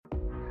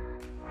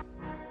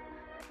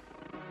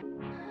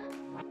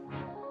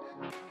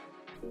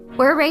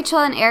We're Rachel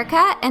and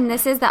Erica, and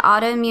this is the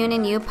Autoimmune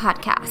and You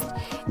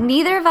podcast.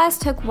 Neither of us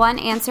took one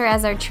answer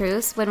as our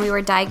truths when we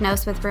were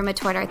diagnosed with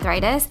rheumatoid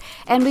arthritis,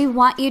 and we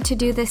want you to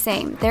do the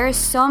same. There is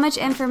so much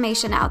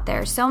information out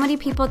there, so many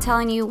people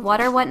telling you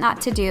what or what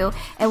not to do,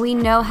 and we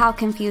know how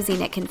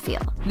confusing it can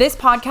feel. This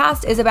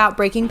podcast is about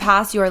breaking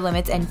past your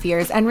limits and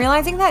fears and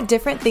realizing that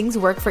different things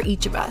work for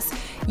each of us.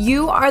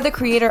 You are the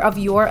creator of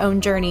your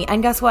own journey,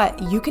 and guess what?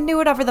 You can do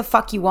whatever the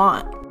fuck you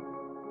want.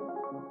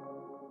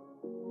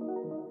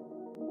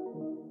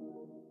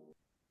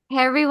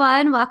 Hey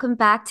everyone, welcome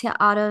back to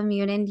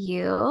Autoimmune and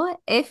You.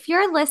 If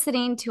you're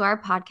listening to our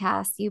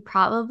podcast, you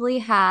probably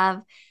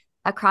have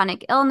a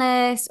chronic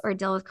illness or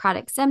deal with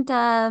chronic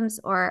symptoms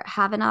or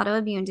have an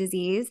autoimmune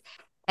disease.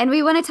 And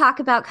we want to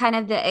talk about kind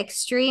of the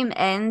extreme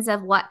ends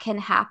of what can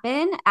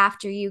happen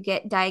after you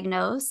get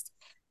diagnosed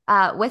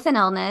with an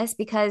illness,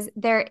 because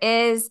there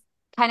is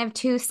kind of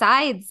two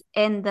sides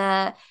in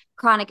the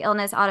chronic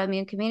illness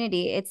autoimmune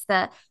community. It's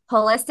the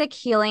holistic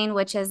healing,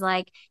 which is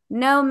like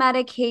no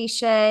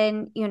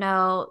medication,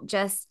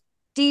 just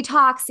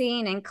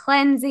detoxing and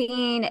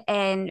cleansing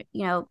and,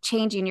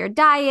 changing your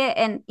diet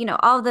and,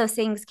 all of those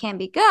things can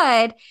be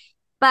good,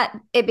 but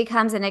it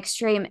becomes an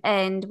extreme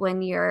end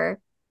when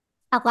you're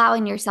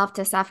allowing yourself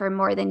to suffer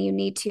more than you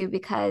need to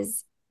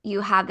because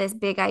you have this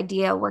big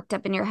idea worked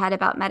up in your head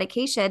about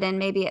medication, and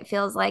maybe it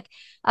feels like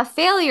a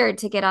failure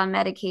to get on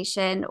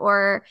medication,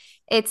 or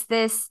it's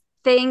this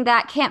thing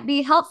that can't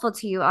be helpful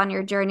to you on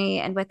your journey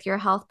and with your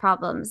health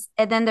problems.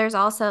 And then there's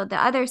also the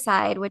other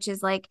side, which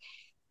is like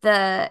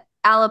the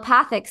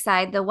allopathic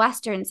side, the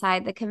Western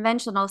side, the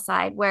conventional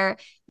side, where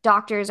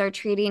doctors are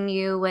treating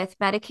you with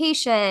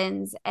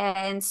medications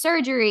and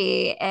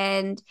surgery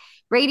and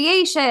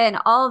radiation,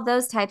 all of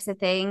those types of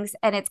things.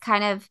 And it's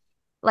kind of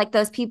like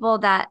those people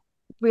that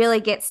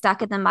really get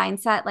stuck in the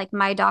mindset, like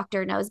my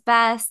doctor knows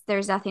best.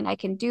 There's nothing I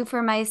can do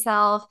for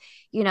myself.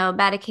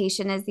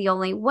 Medication is the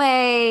only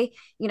way.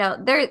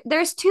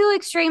 There's two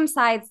extreme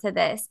sides to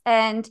this.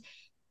 And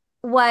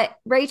what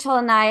Rachel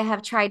and I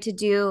have tried to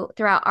do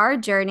throughout our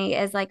journey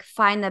is like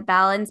find the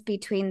balance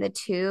between the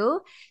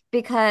two,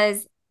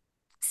 because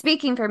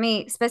speaking for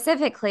me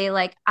specifically,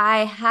 like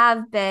I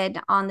have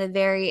been on the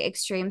very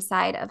extreme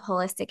side of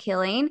holistic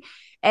healing.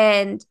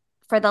 And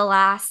for the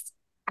last,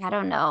 I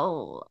don't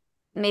know,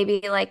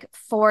 maybe like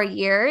 4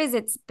 years,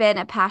 it's been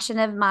a passion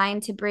of mine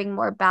to bring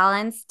more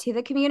balance to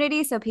the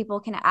community so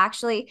people can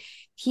actually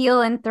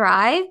heal and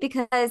thrive.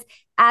 Because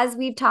as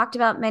we've talked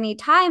about many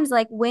times,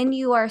 like when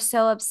you are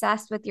so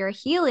obsessed with your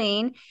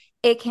healing,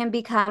 it can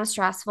become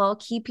stressful,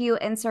 keep you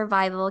in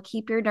survival,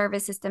 keep your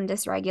nervous system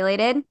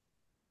dysregulated,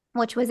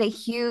 which was a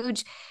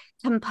huge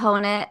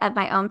component of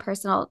my own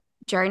personal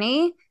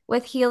journey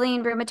with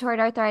healing rheumatoid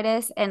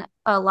arthritis and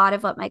a lot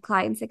of what my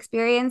clients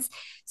experience.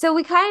 So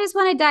we kind of just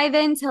want to dive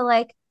into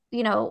like,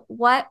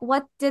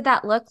 what did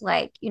that look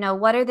like?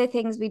 What are the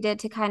things we did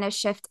to kind of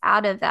shift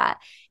out of that?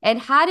 And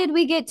how did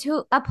we get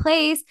to a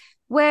place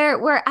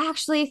where we're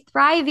actually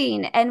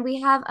thriving and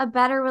we have a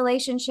better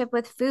relationship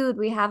with food?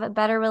 We have a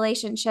better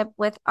relationship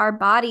with our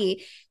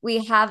body.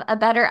 We have a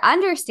better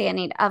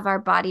understanding of our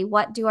body.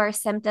 What do our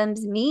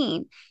symptoms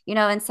mean?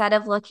 Instead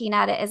of looking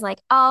at it as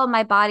like, oh,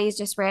 my body is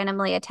just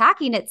randomly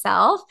attacking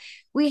itself,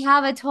 we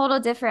have a total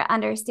different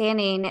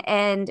understanding.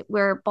 And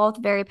we're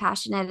both very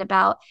passionate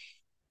about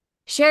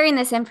sharing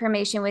this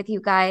information with you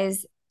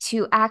guys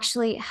to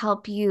actually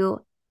help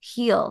you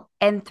heal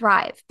and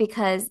thrive,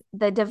 because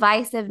the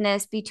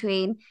divisiveness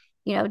between,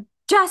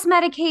 just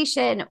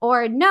medication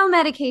or no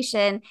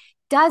medication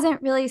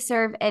doesn't really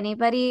serve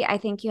anybody. I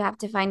think you have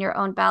to find your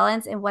own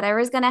balance, and whatever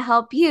is going to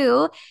help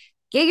you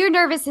get your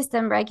nervous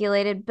system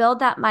regulated, build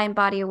that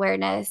mind-body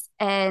awareness,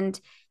 and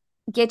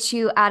get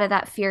you out of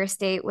that fear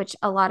state, which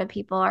a lot of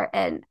people are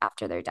in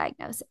after their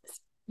diagnosis.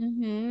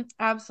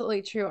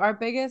 Absolutely true. Our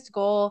biggest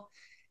goal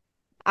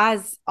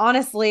as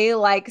honestly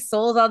like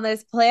souls on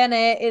this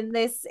planet in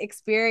this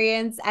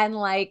experience and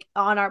like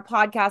on our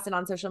podcast and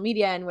on social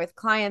media and with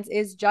clients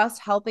is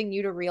just helping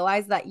you to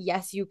realize that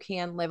yes, you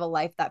can live a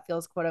life that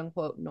feels quote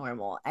unquote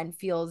normal and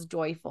feels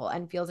joyful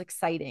and feels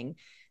exciting.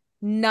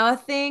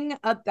 Nothing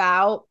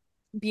about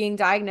being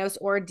diagnosed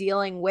or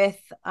dealing with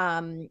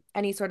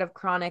any sort of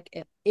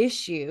chronic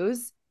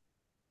issues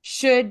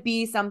should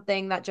be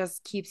something that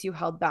just keeps you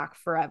held back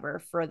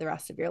forever for the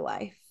rest of your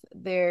life.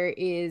 There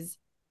is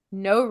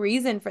no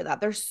reason for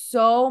that. There's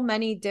so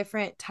many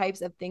different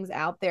types of things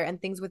out there and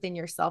things within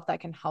yourself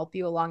that can help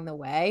you along the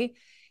way.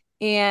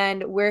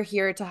 And we're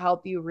here to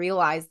help you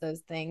realize those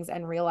things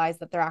and realize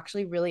that they're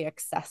actually really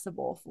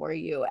accessible for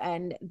you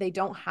and they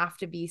don't have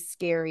to be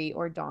scary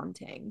or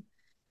daunting.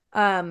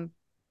 So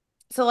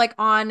like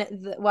on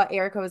what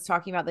Erica was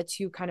talking about, the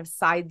two kind of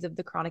sides of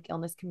the chronic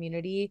illness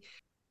community,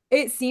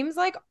 it seems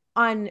like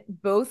on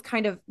both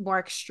kind of more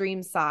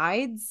extreme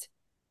sides,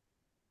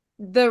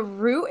 the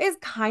root is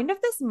kind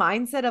of this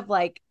mindset of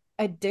like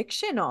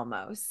addiction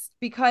almost,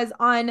 because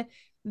on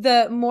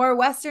the more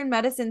Western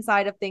medicine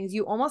side of things,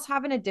 you almost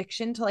have an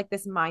addiction to like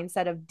this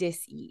mindset of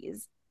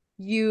dis-ease.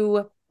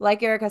 You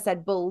like Erica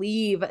said,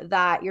 believe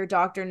that your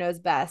doctor knows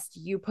best.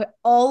 You put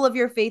all of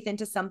your faith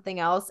into something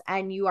else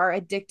and you are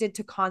addicted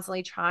to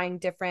constantly trying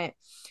different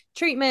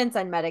treatments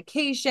and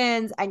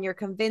medications, and you're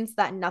convinced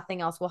that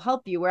nothing else will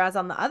help you. Whereas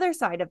on the other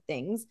side of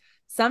things,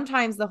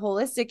 sometimes the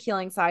holistic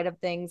healing side of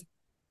things,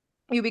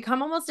 you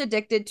become almost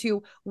addicted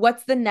to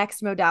what's the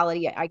next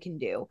modality I can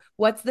do?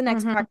 What's the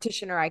next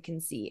practitioner I can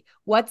see?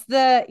 What's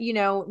the,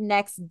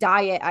 next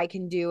diet I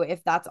can do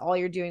if that's all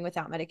you're doing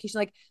without medication?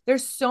 Like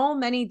there's so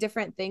many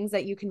different things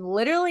that you can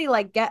literally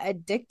like get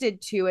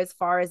addicted to as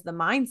far as the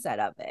mindset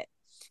of it.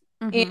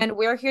 And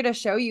we're here to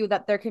show you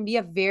that there can be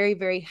a very,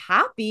 very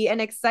happy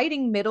and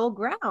exciting middle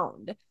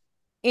ground.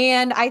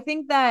 And I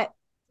think that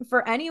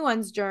for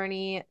anyone's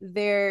journey,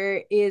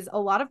 there is a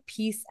lot of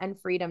peace and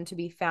freedom to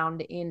be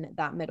found in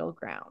that middle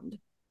ground.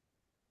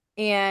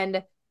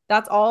 And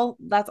that's all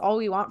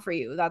we want for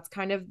you. That's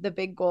kind of the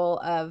big goal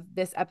of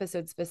this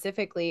episode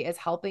specifically, is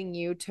helping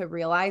you to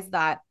realize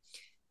that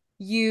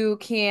you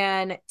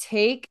can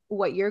take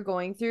what you're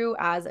going through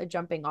as a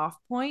jumping off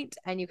point,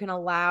 and you can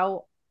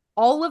allow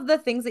all of the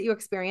things that you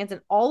experience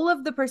and all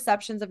of the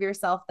perceptions of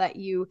yourself that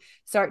you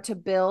start to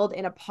build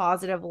in a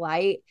positive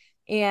light,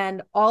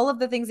 and all of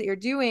the things that you're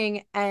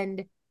doing,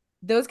 and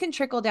those can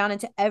trickle down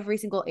into every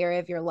single area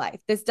of your life.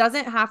 This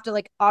doesn't have to,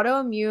 like,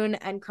 autoimmune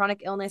and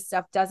chronic illness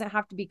stuff doesn't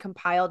have to be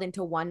compiled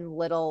into one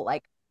little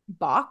like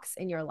box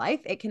in your life.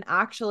 It can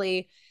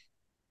actually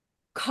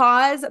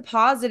cause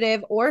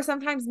positive or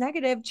sometimes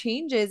negative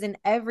changes in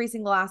every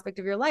single aspect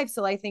of your life.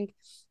 So I think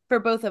for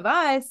both of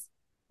us,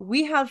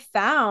 we have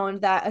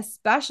found that,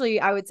 especially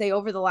I would say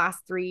over the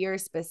last 3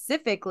 years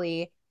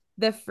specifically,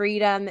 the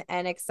freedom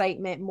and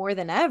excitement more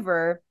than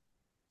ever.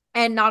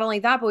 And not only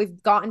that, but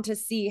we've gotten to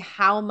see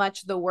how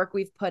much the work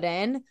we've put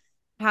in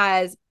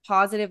has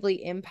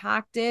positively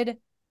impacted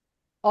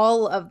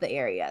all of the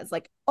areas,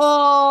 like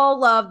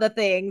all of the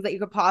things that you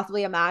could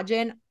possibly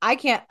imagine. I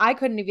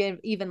couldn't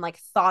even like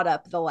thought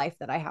up the life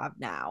that I have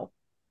now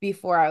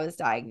before I was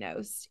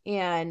diagnosed.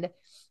 And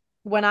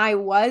when I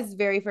was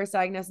very first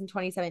diagnosed in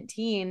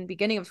 2017,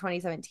 beginning of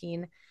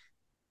 2017,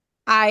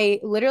 I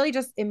literally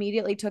just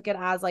immediately took it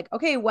as like,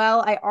 okay,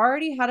 well, I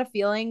already had a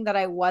feeling that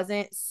I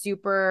wasn't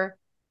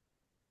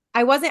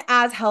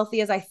as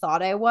healthy as I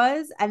thought I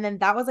was. And then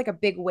that was like a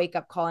big wake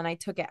up call. And I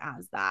took it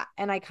as that.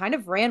 And I kind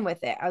of ran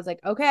with it. I was like,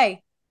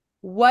 okay,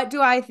 what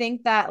do I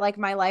think that like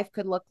my life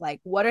could look like?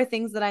 What are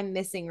things that I'm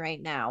missing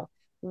right now?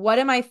 What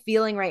am I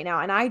feeling right now?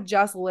 And I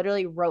just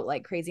literally wrote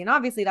like crazy. And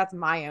obviously that's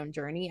my own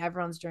journey.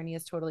 Everyone's journey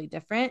is totally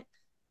different.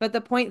 But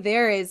the point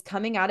there is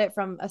coming at it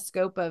from a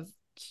scope of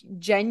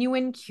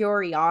genuine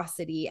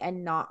curiosity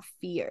and not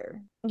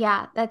fear.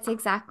 Yeah, that's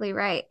exactly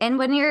right. And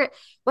when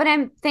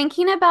I'm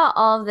thinking about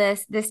all of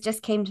this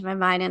just came to my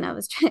mind, and I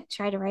was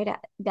trying to write it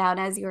down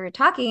as you were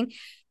talking.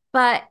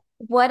 But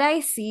what I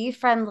see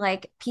from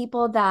like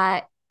people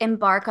that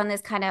embark on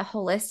this kind of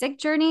holistic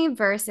journey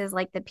versus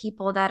like the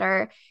people that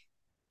are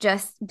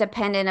just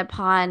dependent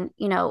upon,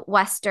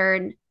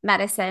 Western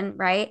medicine,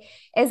 right?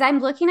 Is I'm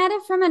looking at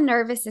it from a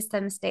nervous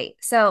system state.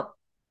 So,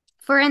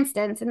 for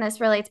instance, and this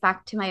relates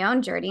back to my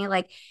own journey,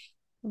 like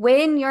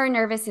when your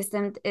nervous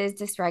system is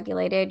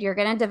dysregulated, you're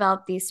going to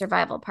develop these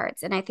survival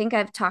parts. And I think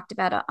I've talked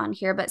about it on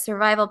here, but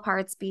survival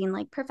parts being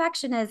like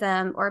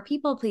perfectionism or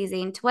people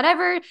pleasing, to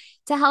whatever,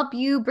 to help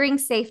you bring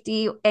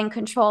safety and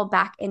control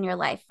back in your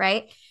life,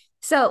 right?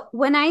 So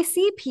when I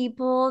see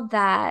people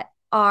that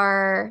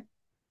are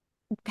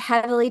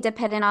heavily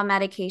dependent on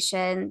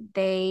medication,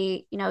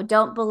 they,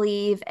 don't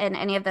believe in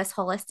any of this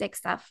holistic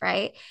stuff,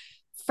 right?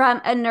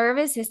 From a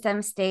nervous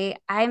system state,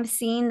 I'm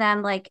seeing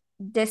them like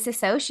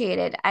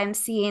disassociated. I'm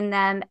seeing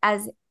them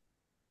as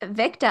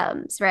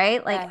victims,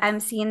 right? Like Yes. I'm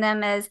seeing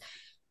them as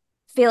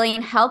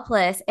feeling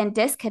helpless and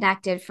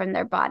disconnected from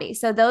their body.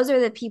 So those are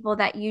the people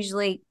that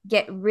usually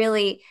get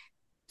really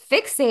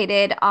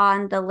fixated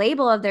on the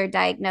label of their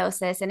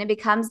diagnosis, and it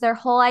becomes their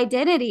whole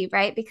identity,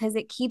 right? Because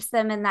it keeps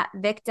them in that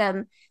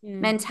victim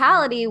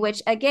mentality,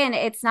 which again,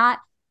 it's not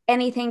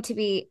anything to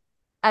be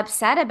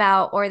upset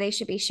about or they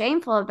should be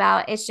shameful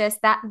about. It's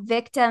just that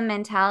victim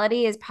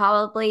mentality has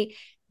probably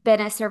been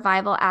a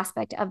survival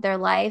aspect of their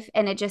life,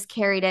 and it just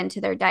carried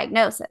into their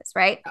diagnosis,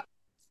 right?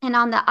 And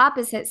on the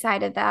opposite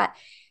side of that,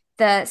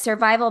 the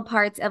survival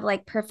parts of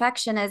like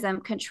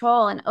perfectionism,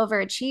 control, and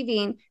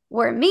overachieving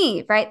were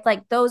me, right?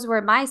 Like those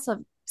were my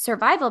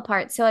survival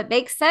parts. So it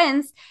makes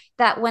sense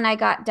that when I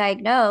got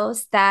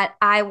diagnosed, that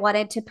I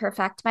wanted to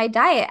perfect my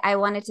diet. I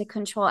wanted to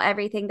control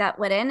everything that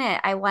went in it.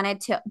 I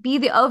wanted to be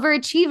the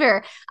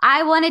overachiever.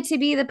 I wanted to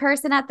be the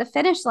person at the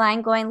finish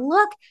line going,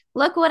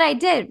 look what I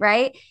did,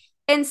 right?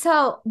 And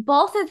so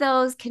both of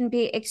those can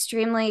be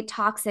extremely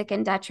toxic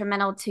and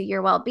detrimental to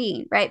your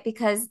well-being, right?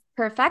 Because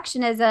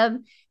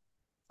perfectionism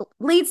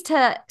leads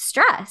to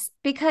stress,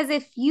 because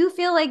if you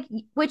feel like,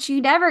 which you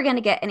never going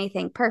to get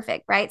anything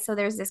perfect, right? So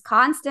there's this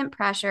constant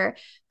pressure,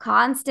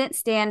 constant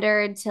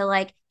standard to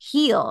like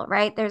heal,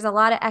 right? There's a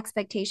lot of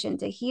expectation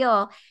to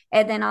heal.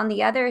 And then on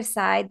the other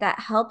side, that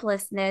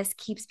helplessness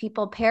keeps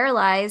people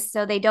paralyzed.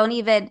 So they don't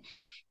even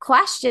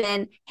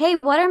question, hey,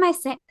 what are my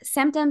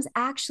symptoms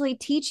actually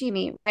teaching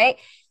me? Right.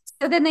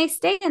 So then they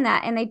stay in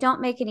that and they don't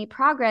make any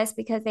progress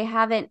because they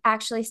haven't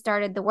actually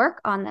started the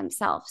work on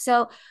themselves.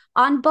 So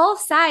on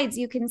both sides,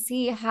 you can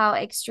see how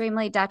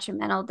extremely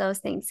detrimental those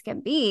things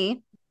can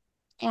be.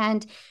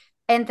 And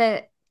in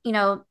the,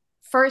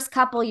 first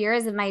couple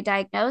years of my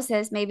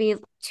diagnosis, maybe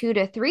 2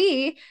 to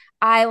 3,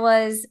 I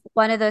was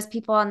one of those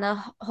people on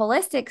the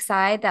holistic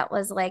side that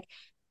was like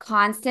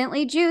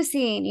constantly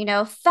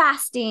juicing,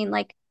 fasting,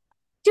 like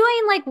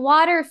doing like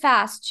water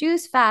fast,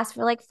 juice fast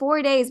for like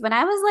 4 days when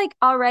I was like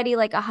already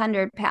like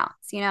 100 pounds,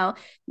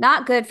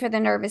 not good for the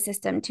nervous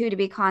system too, to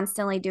be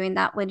constantly doing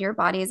that when your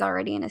body is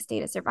already in a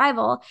state of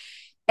survival.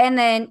 And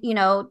then,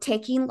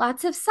 taking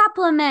lots of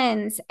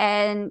supplements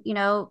and,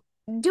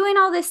 doing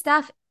all this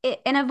stuff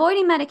and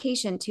avoiding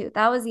medication too.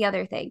 That was the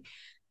other thing.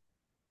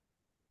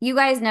 You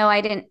guys know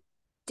I didn't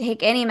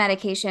take any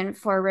medication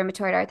for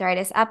rheumatoid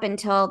arthritis up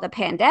until the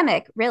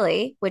pandemic,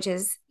 really, which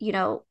is,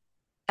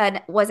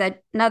 was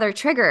another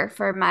trigger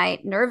for my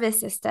nervous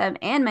system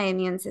and my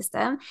immune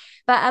system.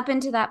 But up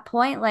until that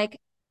point, like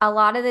a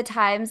lot of the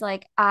times,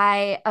 like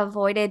I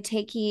avoided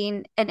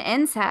taking an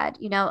NSAID,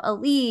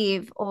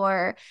 Aleve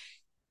or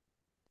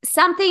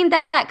something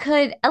that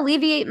could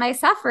alleviate my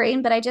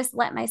suffering, but I just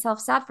let myself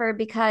suffer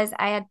because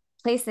I had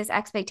placed this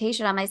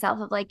expectation on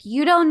myself of like,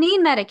 you don't need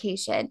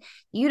medication.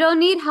 You don't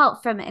need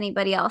help from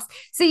anybody else.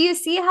 So you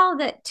see how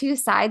the two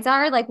sides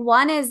are. Like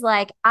one is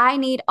like, I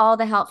need all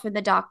the help from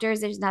the doctors.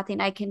 There's nothing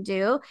I can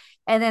do.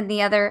 And then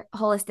the other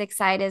holistic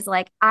side is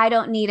like, I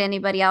don't need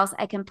anybody else.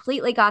 I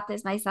completely got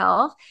this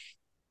myself.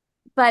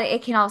 But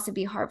it can also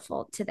be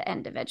harmful to the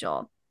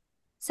individual.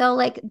 So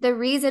like the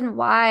reason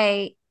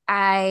why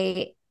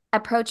I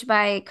approach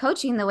my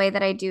coaching the way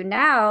that I do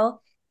now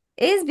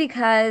is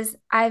because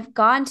I've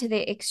gone to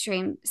the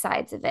extreme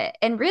sides of it.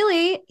 And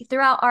really,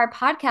 throughout our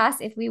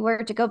podcast, if we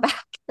were to go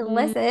back and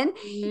listen,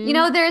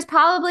 there's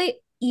probably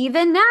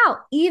even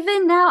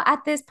now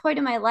at this point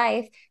in my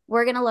life,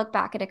 we're going to look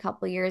back at a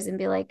couple years and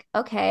be like,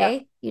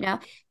 okay,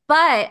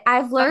 but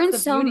I've learned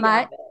so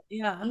much.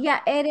 Yeah. Yeah,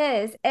 it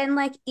is. And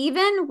like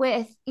even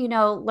with,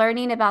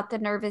 learning about the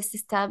nervous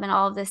system and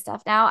all of this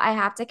stuff now, I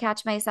have to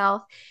catch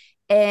myself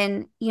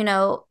in,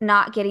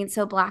 not getting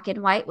so black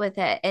and white with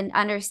it and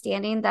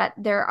understanding that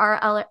there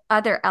are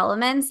other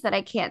elements that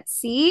I can't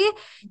see,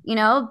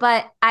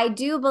 but I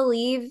do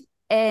believe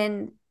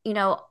in,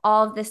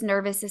 all of this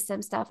nervous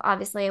system stuff.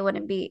 Obviously, I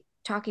wouldn't be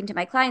talking to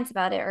my clients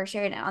about it or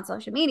sharing it on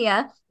social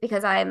media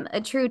because I'm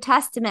a true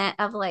testament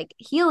of like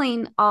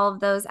healing all of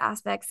those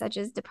aspects such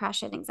as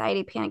depression,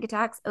 anxiety, panic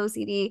attacks,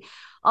 OCD,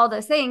 all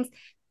those things.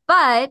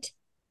 But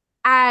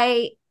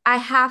I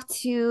have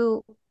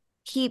to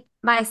keep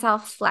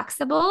myself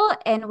flexible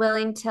and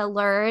willing to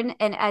learn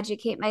and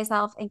educate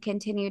myself and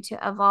continue to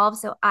evolve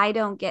so I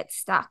don't get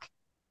stuck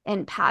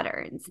in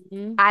patterns.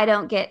 I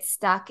don't get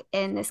stuck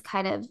in this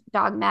kind of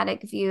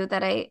dogmatic view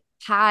that I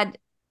had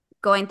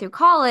going through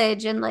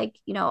college and like,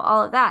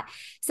 all of that.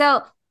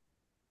 So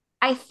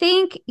I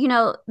think,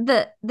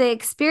 the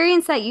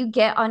experience that you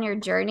get on your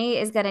journey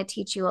is going to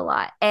teach you a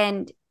lot.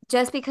 And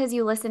just because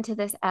you listen to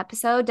this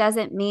episode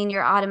doesn't mean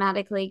you're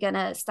automatically going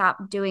to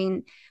stop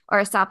doing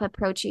or stop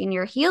approaching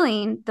your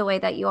healing the way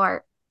that you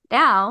are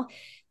now.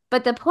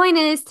 But the point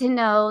is to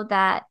know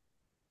that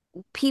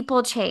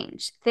people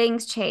change,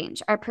 things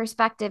change, our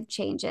perspective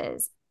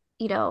changes.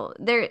 You're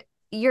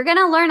going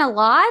to learn a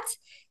lot,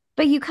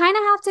 but you kind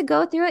of have to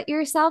go through it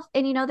yourself.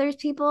 And, there's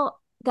people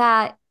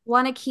that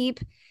want to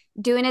keep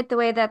doing it the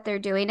way that they're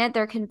doing it.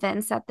 They're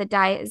convinced that the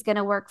diet is going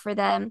to work for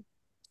them.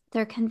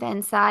 They're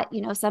convinced that,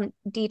 some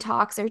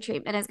detox or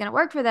treatment is going to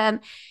work for them.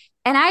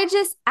 And I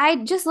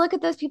just look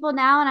at those people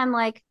now and I'm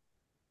like,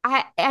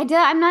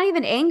 I'm not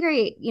even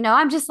angry.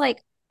 I'm just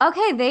like,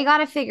 okay, they got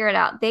to figure it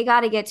out. They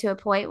got to get to a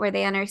point where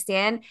they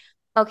understand,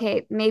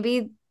 okay,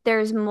 maybe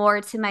there's more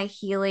to my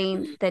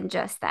healing than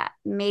just that.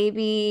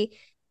 Maybe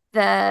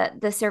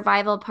the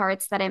survival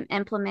parts that I'm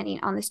implementing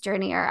on this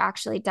journey are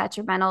actually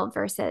detrimental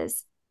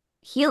versus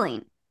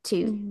healing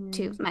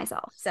to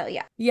myself. So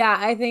yeah,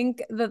 I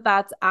think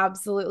that's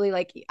absolutely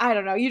like, I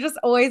don't know, you just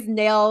always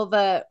nail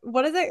the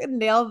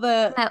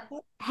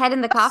head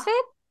in the coffin.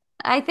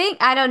 I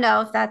don't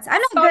know if that's,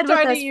 I'm not good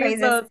with those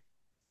phrases.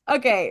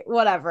 Okay,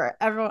 whatever.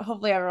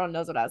 Hopefully everyone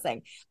knows what I was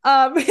saying.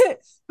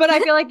 But I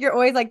feel like you're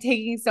always like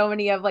taking so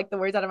many of like the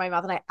words out of my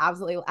mouth and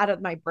out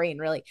of my brain,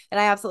 really. And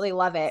I absolutely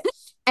love it.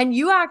 And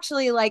you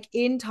actually like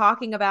in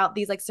talking about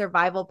these like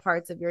survival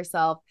parts of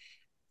yourself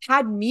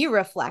had me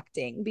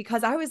reflecting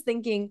because I was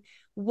thinking,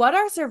 what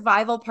are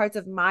survival parts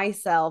of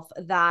myself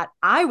that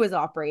I was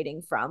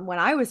operating from when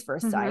I was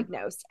first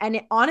diagnosed?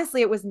 And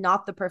honestly, it was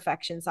not the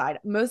perfection side.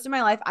 Most of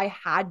my life, I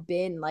had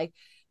been like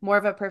more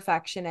of a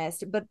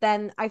perfectionist. But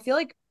then I feel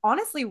like,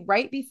 honestly,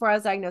 right before I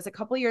was diagnosed, a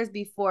couple years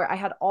before, I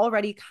had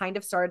already kind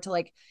of started to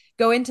like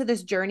go into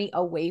this journey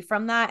away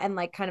from that and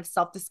like kind of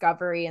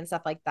self-discovery and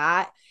stuff like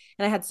that.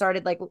 And I had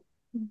started like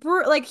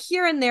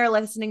here and there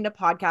listening to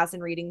podcasts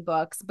and reading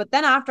books. But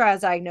then after I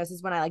was diagnosed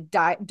is when I like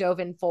dove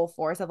in full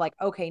force of like,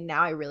 okay,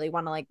 now I really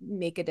want to like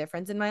make a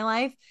difference in my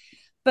life.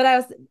 But I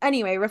was,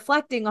 anyway,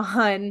 reflecting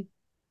on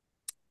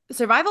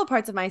survival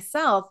parts of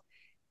myself.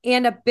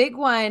 And a big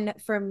one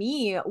for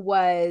me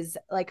was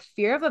like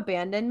fear of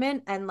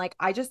abandonment. And like,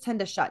 I just tend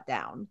to shut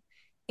down.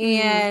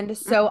 And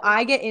so Mm-hmm.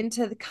 I get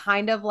into the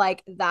kind of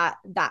like that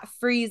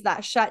freeze,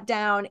 that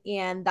shutdown,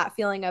 and that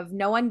feeling of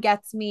no one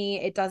gets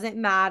me. It doesn't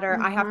matter.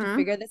 I have to Mm-hmm.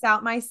 figure this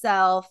out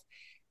myself.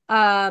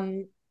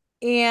 Um,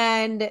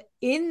 and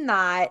in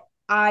that,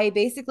 I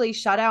basically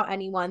shut out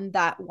anyone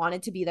that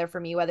wanted to be there for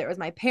me, whether it was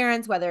my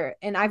parents, whether,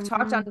 and I've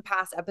talked on Mm-hmm.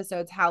 past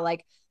episodes how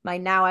like my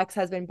now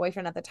ex-husband,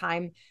 boyfriend at the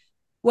time,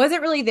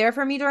 wasn't really there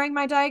for me during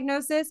my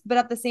diagnosis. But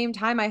at the same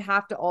time, I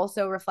have to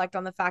also reflect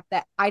on the fact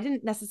that I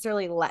didn't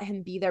necessarily let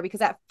him be there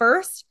because at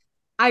first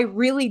I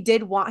really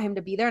did want him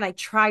to be there. And I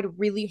tried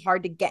really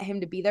hard to get him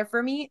to be there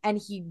for me. And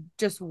he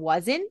just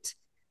wasn't,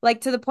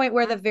 like, to the point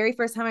where the very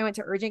first time I went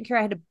to urgent care,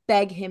 I had to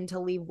beg him to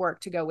leave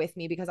work to go with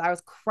me because I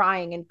was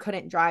crying and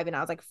couldn't drive. And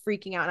I was like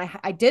freaking out. And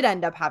I did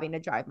end up having to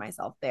drive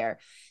myself there.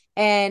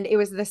 And it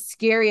was the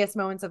scariest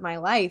moments of my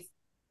life.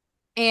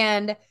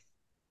 And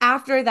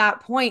after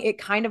that point, it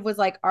kind of was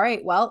like, all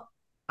right, well,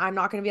 I'm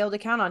not going to be able to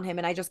count on him.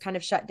 And I just kind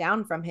of shut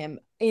down from him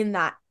in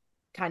that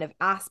kind of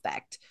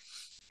aspect.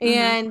 Mm-hmm.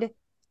 And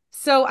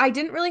so I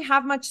didn't really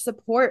have much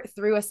support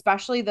through,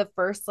 especially the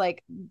first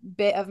like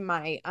bit of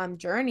my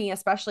journey,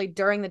 especially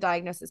during the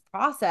diagnosis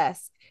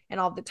process and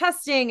all the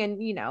testing.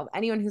 And, you know,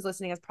 anyone who's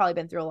listening has probably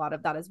been through a lot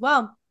of that as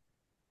well.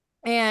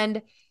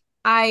 And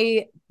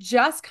I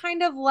just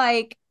kind of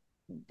like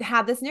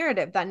had this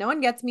narrative that no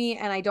one gets me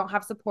and I don't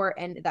have support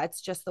and that's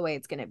just the way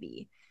it's going to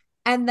be.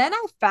 And then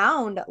I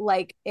found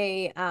like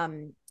a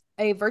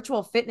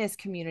virtual fitness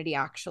community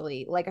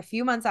actually like a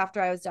few months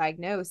after I was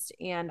diagnosed,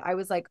 and I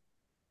was like,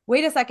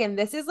 wait a second,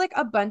 this is like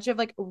a bunch of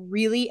like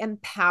really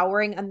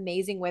empowering,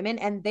 amazing women,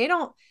 and they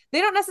don't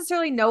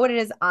necessarily know what it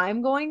is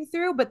I'm going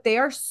through, but they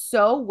are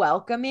so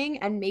welcoming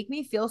and make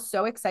me feel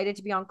so excited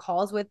to be on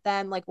calls with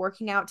them, like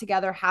working out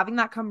together, having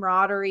that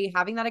camaraderie,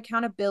 having that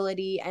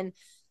accountability. And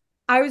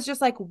I was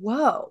just like,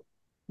 whoa,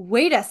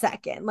 wait a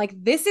second. Like,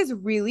 this is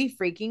really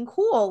freaking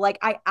cool. Like,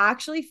 I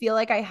actually feel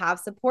like I have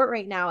support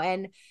right now.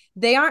 And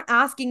they aren't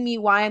asking me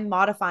why I'm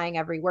modifying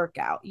every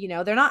workout. You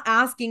know, they're not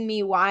asking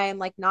me why I'm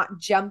like not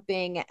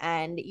jumping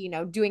and, you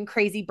know, doing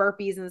crazy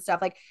burpees and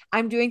stuff. Like,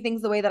 I'm doing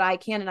things the way that I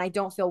can and I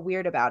don't feel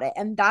weird about it.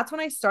 And that's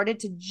when I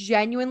started to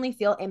genuinely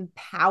feel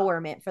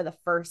empowerment for the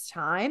first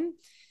time.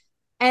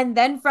 And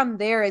then from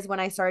there is when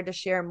I started to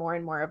share more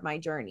and more of my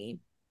journey.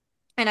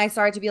 And I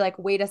started to be like,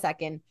 wait a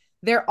second,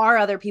 there are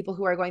other people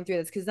who are going through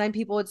this, because then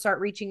people would start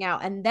reaching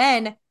out. And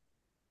then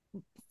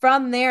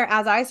from there,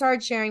 as I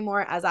started sharing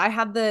more, as I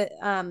had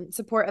the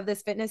support of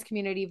this fitness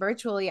community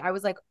virtually, I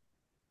was like,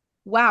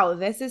 wow,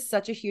 this is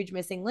such a huge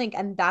missing link.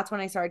 And that's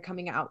when I started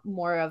coming out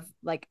more of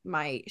like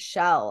my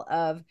shell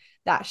of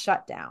that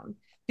shutdown,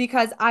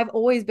 because I've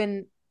always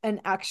been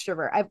an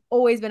extrovert. I've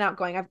always been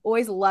outgoing. I've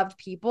always loved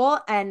people.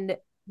 And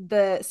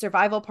the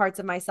survival parts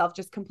of myself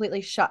just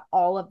completely shut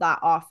all of that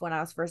off when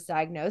I was first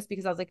diagnosed,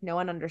 because I was like, no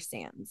one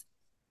understands.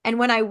 And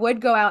when I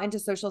would go out into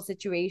social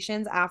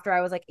situations after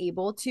I was like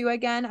able to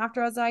again,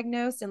 after I was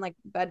diagnosed, and like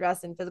bed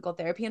rest and physical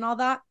therapy and all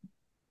that,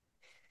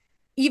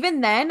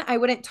 even then, I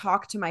wouldn't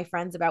talk to my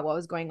friends about what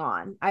was going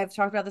on. I've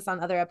talked about this on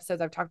other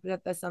episodes. I've talked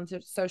about this on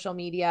social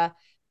media.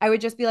 I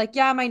would just be like,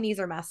 yeah, my knees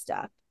are messed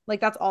up. Like,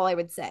 that's all I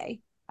would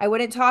say. I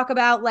wouldn't talk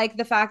about like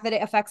the fact that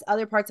it affects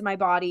other parts of my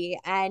body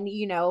and,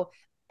 you know,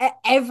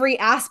 every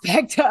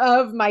aspect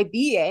of my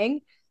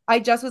being. I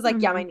just was like,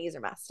 yeah, my Mm-hmm. knees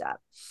are messed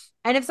up.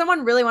 And if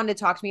someone really wanted to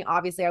talk to me,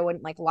 obviously I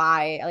wouldn't like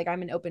lie. Like,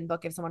 I'm an open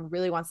book if someone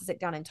really wants to sit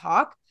down and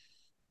talk.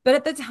 But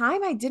at the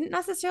time, I didn't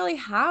necessarily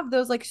have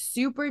those like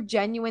super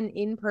genuine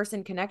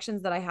in-person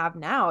connections that I have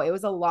now. It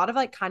was a lot of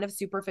like kind of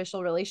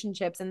superficial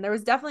relationships. And there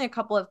was definitely a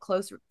couple of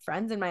close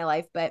friends in my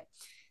life. But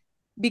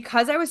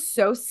because I was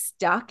so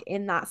stuck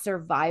in that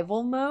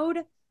survival mode,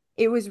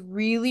 it was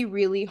really,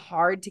 really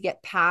hard to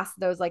get past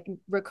those like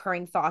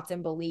recurring thoughts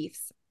and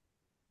beliefs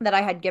that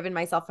I had given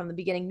myself from the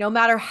beginning, no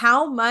matter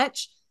how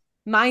much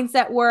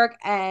mindset work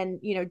and,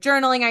 you know,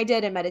 journaling I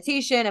did and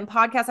meditation and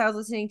podcasts I was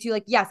listening to.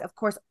 Like, yes, of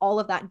course, all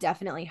of that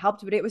definitely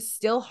helped, but it was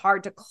still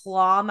hard to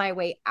claw my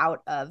way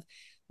out of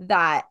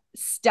that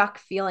stuck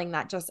feeling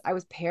that just I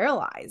was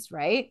paralyzed,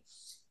 right?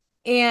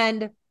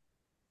 And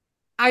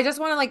I just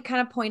want to like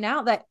kind of point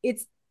out that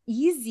it's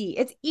easy.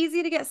 It's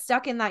easy to get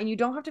stuck in that, and you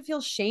don't have to feel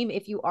shame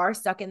if you are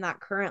stuck in that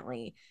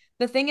currently.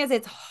 The thing is,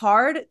 it's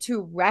hard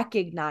to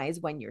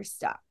recognize when you're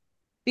stuck.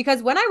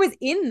 Because when I was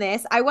in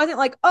this, I wasn't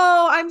like,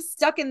 oh, I'm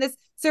stuck in this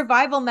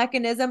survival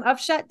mechanism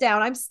of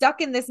shutdown. I'm stuck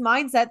in this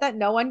mindset that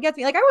no one gets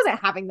me. Like, I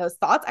wasn't having those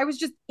thoughts. I was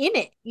just in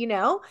it, you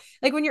know?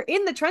 Like, when you're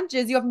in the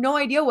trenches, you have no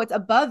idea what's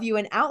above you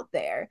and out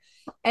there.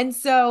 And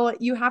so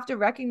you have to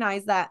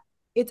recognize that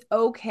it's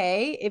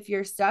okay if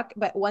you're stuck.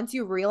 But once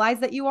you realize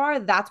that you are,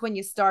 that's when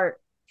you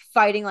start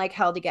fighting like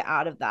hell to get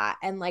out of that,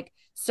 and like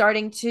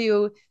starting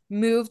to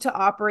move to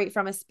operate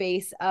from a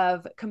space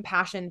of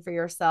compassion for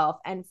yourself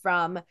and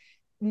from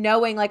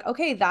knowing like,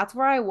 okay, that's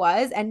where I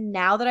was. And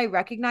now that I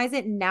recognize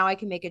it, now I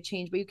can make a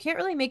change. But you can't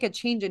really make a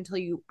change until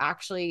you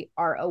actually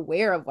are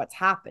aware of what's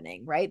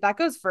happening, right? That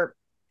goes for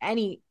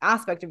any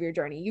aspect of your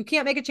journey. You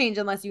can't make a change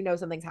unless you know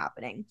something's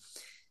happening.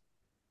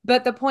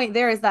 But the point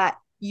there is that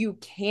you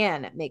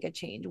can make a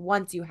change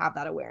once you have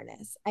that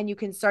awareness, and you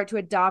can start to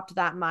adopt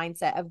that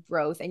mindset of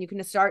growth, and you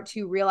can start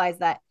to realize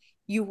that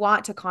you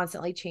want to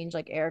constantly change,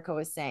 like Erica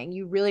was saying.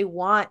 You really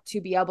want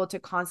to be able to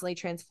constantly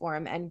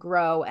transform and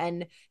grow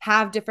and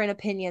have different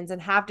opinions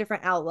and have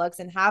different outlooks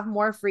and have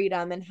more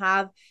freedom and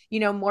have,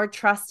 more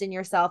trust in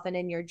yourself and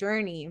in your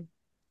journey.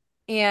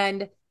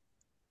 And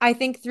I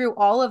think through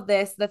all of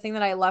this, the thing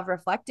that I love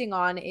reflecting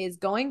on is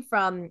going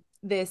from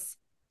this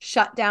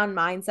shut down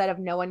mindset of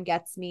no one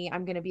gets me,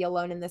 I'm going to be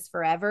alone in this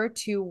forever,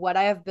 to what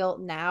I have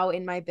built now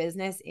in my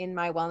business, in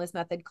my Wellness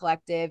Method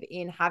Collective,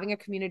 in having a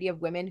community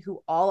of women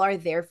who all are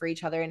there for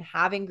each other and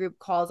having group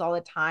calls all the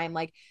time,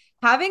 like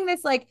having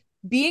this, like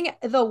being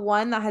the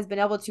one that has been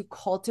able to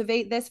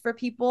cultivate this for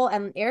people.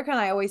 And Erica and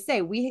I always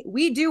say,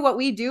 we do what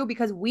we do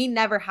because we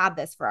never had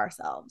this for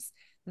ourselves.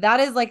 That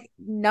is like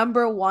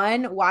number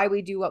one why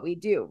we do what we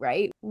do,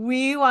 right?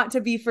 We want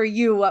to be for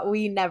you what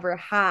we never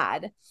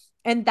had.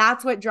 And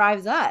that's what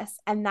drives us.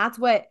 And that's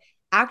what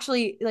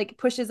actually like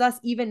pushes us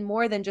even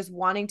more than just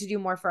wanting to do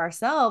more for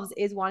ourselves,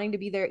 is wanting to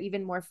be there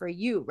even more for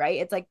you, right?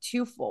 It's like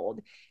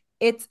twofold.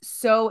 It's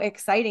so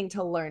exciting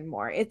to learn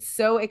more. It's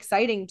so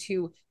exciting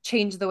to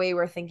change the way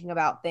we're thinking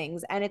about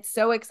things. And it's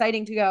so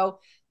exciting to go,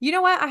 you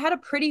know what? I had a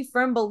pretty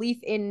firm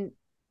belief in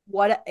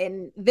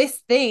this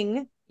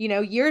thing,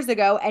 years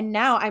ago. And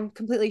now I'm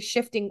completely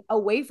shifting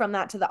away from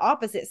that to the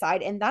opposite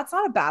side. And that's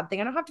not a bad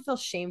thing. I don't have to feel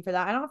shame for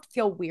that. I don't have to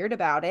feel weird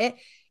about it.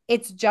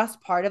 It's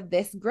just part of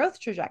this growth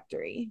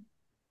trajectory.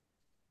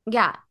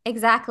 Yeah,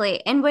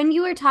 exactly. And when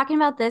you were talking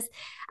about this,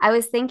 I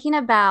was thinking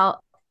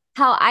about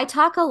how I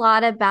talk a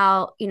lot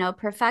about,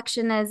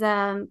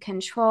 perfectionism,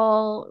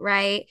 control,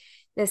 right?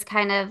 This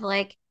kind of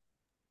like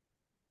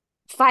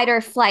fight or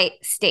flight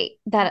state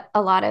that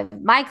a lot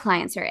of my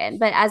clients are in.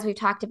 But as we've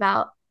talked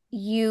about,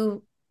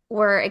 you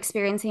were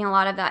experiencing a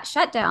lot of that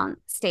shutdown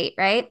state,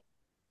 right?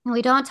 And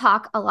we don't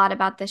talk a lot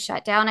about the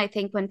shutdown. I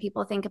think when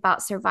people think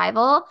about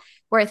survival,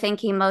 we're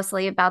thinking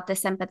mostly about the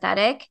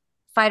sympathetic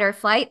fight or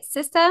flight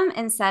system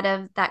instead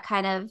of that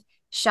kind of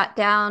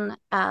shutdown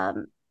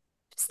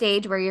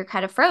stage where you're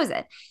kind of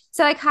frozen.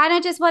 So I kind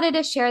of just wanted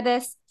to share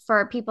this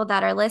for people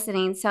that are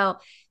listening. So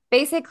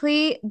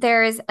basically,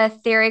 there's a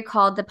theory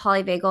called the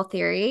polyvagal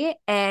theory,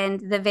 and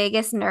the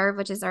vagus nerve,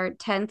 which is our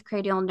 10th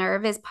cranial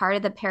nerve, is part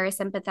of the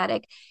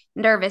parasympathetic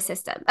nervous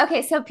system.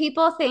 Okay, so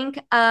people think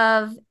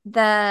of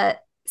the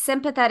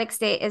sympathetic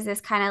state is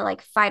this kind of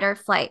like fight or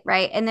flight,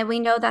 right? And then we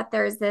know that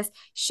there's this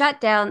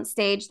shutdown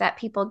stage that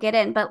people get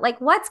in. But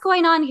like, what's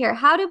going on here?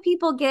 How do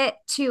people get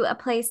to a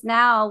place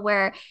now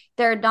where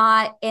they're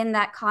not in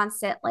that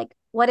constant, like,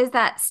 what is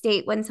that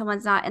state when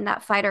someone's not in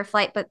that fight or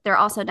flight, but they're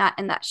also not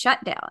in that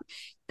shutdown?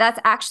 That's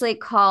actually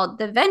called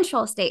the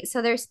ventral state.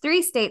 So there's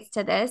 3 states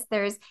to this.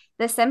 There's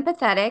the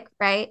sympathetic,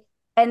 right?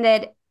 And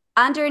then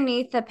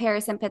underneath the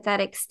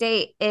parasympathetic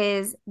state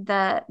is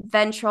the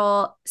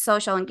ventral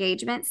social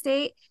engagement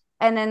state.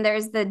 And then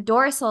there's the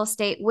dorsal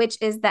state, which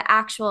is the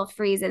actual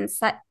freeze and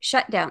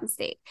shutdown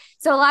state.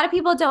 So a lot of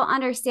people don't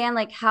understand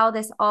like how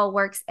this all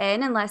works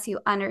in unless you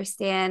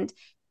understand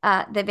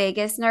the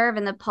vagus nerve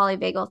and the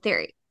polyvagal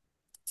theory.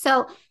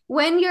 So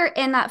when you're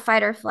in that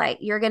fight or flight,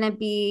 you're going to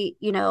be,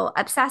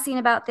 obsessing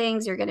about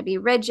things. You're going to be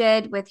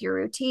rigid with your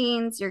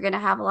routines. You're going to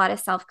have a lot of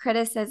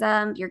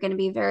self-criticism. You're going to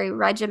be very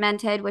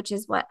regimented, which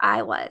is what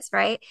I was,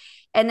 right?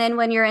 And then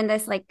when you're in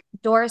this like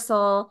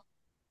dorsal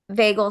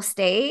vagal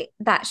state,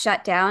 that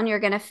shutdown, you're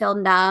going to feel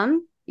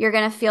numb. You're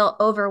going to feel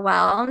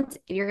overwhelmed.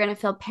 You're going to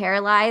feel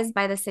paralyzed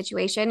by the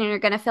situation, and you're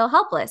going to feel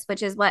helpless,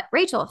 which is what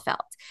Rachel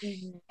felt.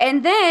 Mm-hmm.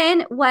 And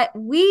then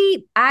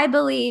I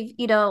believe,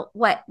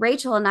 what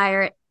Rachel and I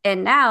are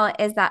in now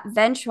is that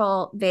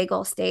ventral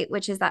vagal state,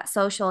 which is that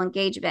social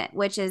engagement,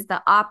 which is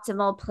the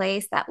optimal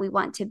place that we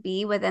want to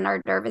be within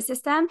our nervous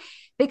system,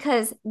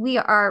 because we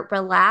are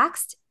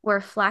relaxed,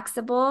 we're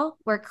flexible,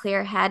 we're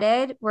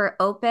clear-headed, we're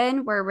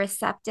open, we're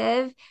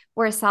receptive,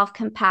 we're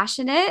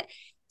self-compassionate.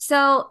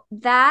 So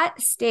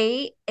that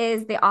state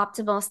is the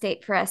optimal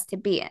state for us to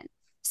be in.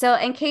 So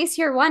in case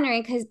you're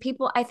wondering, because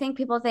I think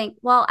people think,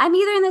 well, I'm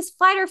either in this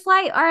fight or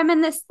flight or I'm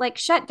in this like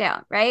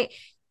shutdown, right?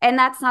 And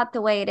that's not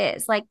the way it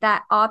is. Like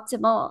that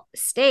optimal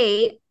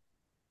state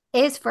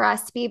is for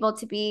us to be able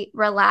to be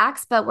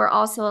relaxed, but we're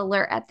also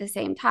alert at the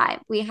same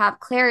time. We have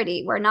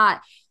clarity. We're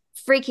not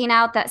freaking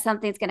out that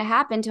something's going to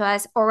happen to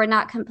us, or we're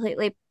not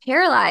completely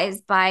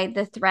paralyzed by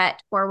the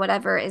threat or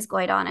whatever is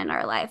going on in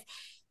our life.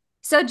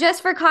 So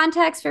just for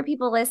context for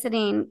people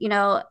listening,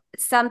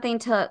 something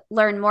to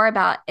learn more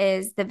about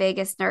is the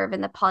vagus nerve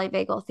and the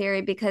polyvagal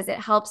theory, because it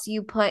helps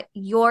you put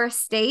your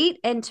state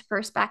into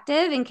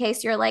perspective in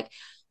case you're like,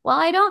 well,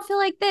 I don't feel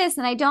like this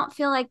and I don't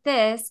feel like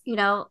this,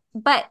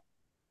 but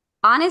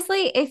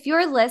honestly, if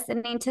you're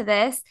listening to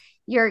this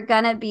you're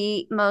going to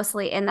be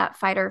mostly in that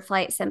fight or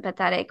flight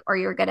sympathetic, or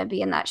you're going to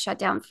be in that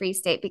shutdown freeze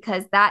state,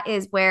 because that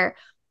is where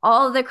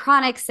all the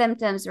chronic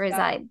symptoms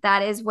reside.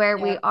 That is where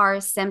we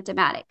are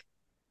symptomatic.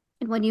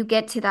 And when you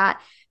get to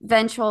that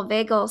ventral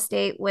vagal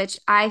state, which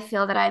I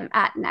feel that I'm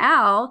at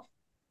now,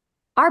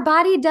 our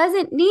body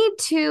doesn't need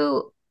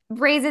to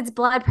raise its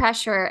blood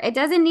pressure. It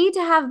doesn't need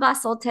to have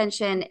muscle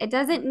tension. It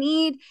doesn't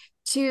need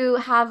to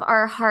have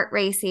our heart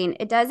racing.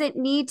 It doesn't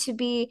need to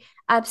be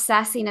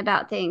obsessing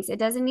about things. It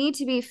doesn't need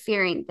to be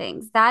fearing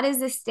things. That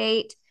is a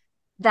state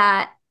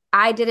that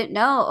I didn't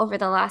know over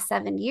the last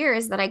 7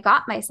 years that I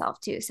got myself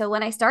to. So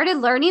when I started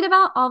learning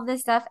about all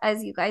this stuff,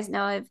 as you guys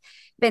know, I've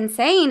been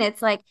saying,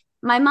 it's like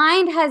my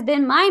mind has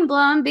been mind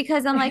blown,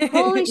 because I'm like,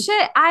 holy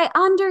shit, I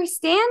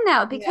understand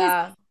now,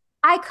 because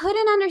I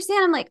couldn't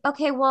understand. I'm like,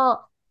 okay,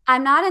 well,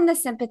 I'm not in the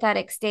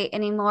sympathetic state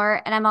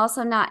anymore. And I'm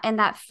also not in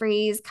that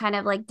freeze, kind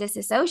of like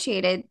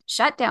disassociated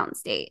shutdown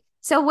state.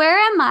 So where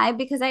am I?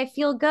 Because I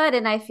feel good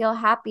and I feel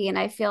happy and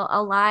I feel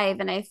alive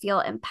and I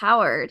feel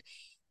empowered.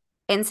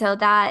 And so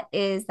that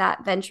is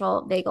that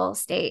ventral vagal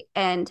state.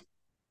 And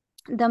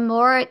the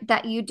more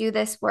that you do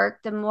this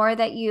work, the more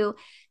that you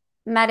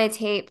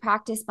meditate,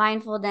 practice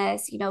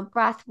mindfulness,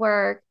 breath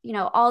work,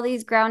 all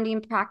these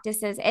grounding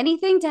practices,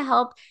 anything to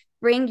help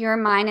bring your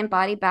mind and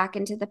body back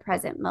into the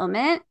present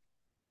moment.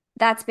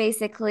 That's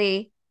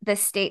basically the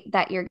state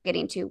that you're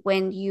getting to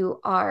when you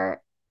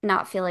are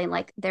not feeling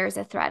like there's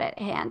a threat at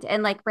hand.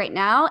 And like right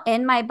now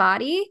in my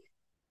body,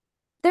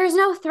 there's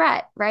no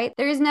threat, right?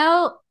 There's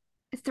no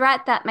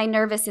threat that my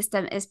nervous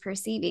system is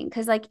perceiving.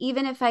 Because like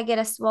even if I get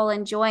a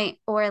swollen joint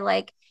or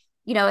like,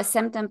 a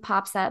symptom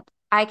pops up,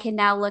 I can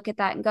now look at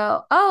that and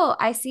go, oh,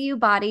 I see you,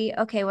 body.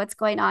 Okay, what's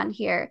going on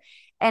here?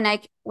 And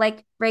I,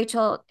 like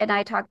Rachel and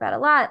I talk about a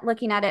lot,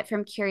 looking at it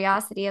from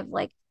curiosity of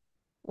like,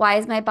 why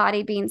is my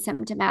body being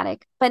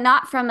symptomatic? But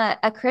not from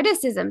a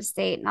criticism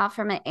state, not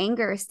from an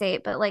anger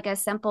state, but like a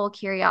simple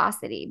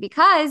curiosity,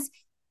 because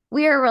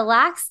we are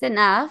relaxed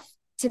enough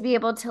to be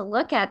able to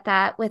look at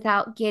that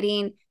without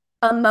getting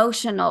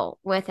emotional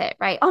with it,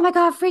 right? Oh my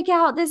God, freak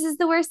out. This is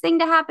the worst thing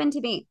to happen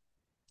to me.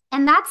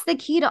 And that's the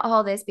key to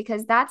all this,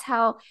 because that's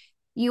how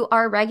you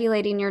are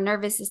regulating your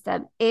nervous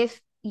system.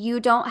 If you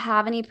don't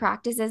have any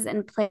practices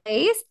in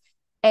place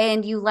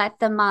and you let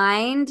the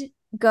mind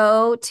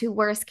go to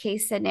worst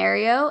case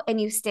scenario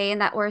and you stay in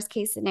that worst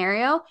case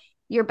scenario,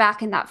 you're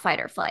back in that fight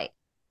or flight.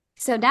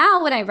 So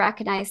now when I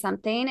recognize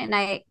something and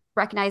I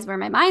recognize where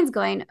my mind's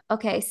going,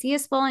 okay, see a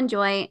swollen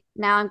joint.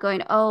 Now I'm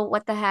going, oh,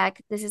 what the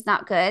heck? This is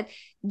not good.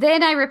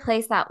 Then I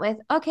replace that with,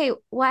 okay,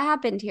 what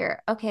happened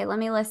here? Okay, let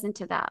me listen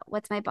to that.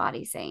 What's my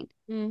body saying?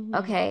 Mm-hmm.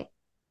 Okay.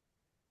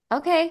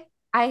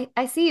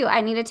 I see you.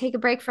 I need to take a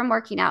break from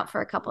working out for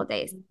a couple of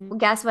days. Well,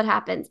 guess what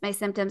happens? My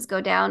symptoms go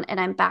down and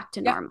I'm back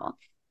to normal.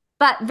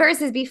 But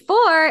versus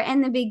before,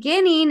 in the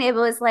beginning, it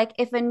was like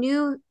if a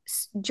new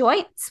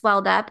joint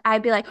swelled up,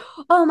 I'd be like,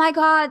 oh my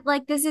God,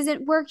 like this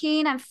isn't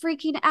working. I'm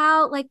freaking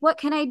out. Like, what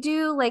can I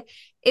do? Like,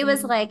 it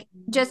was like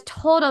just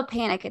total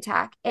panic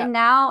attack. And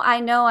now I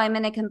know I'm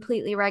in a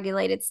completely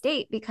regulated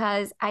state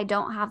because I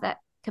don't have that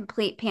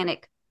complete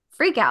panic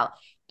freak out.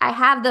 I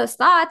have those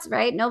thoughts,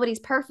 right? Nobody's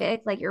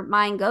perfect. Like your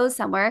mind goes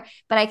somewhere,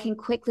 but I can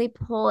quickly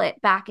pull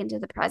it back into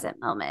the present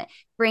moment,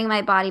 bring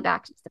my body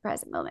back into the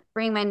present moment,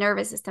 bring my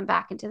nervous system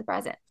back into the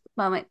present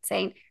moment,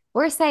 saying,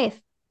 we're safe.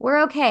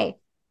 We're okay.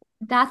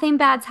 Nothing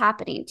bad's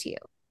happening to you.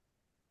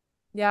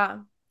 Yeah,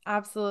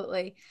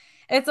 absolutely.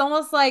 It's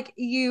almost like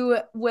you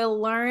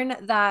will learn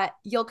that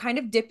you'll kind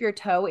of dip your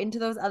toe into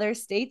those other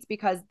states,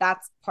 because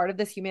that's part of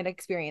this human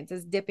experience,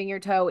 is dipping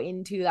your toe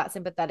into that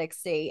sympathetic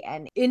state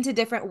and into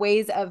different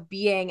ways of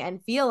being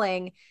and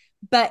feeling.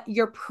 But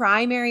your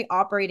primary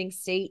operating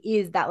state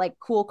is that like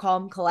cool,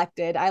 calm,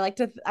 collected. I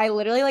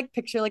literally like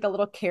picture like a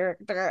little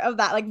character of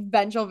that like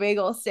ventral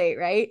vagal state,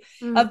 right?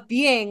 Of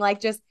being like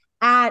just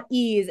at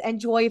ease and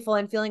joyful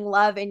and feeling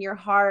love in your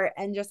heart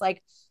and just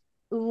like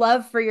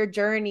love for your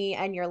journey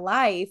and your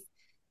life.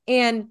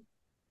 And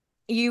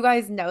you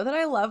guys know that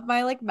I love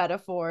my like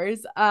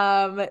metaphors.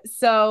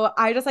 So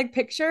I just like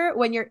picture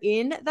when you're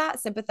in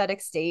that sympathetic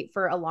state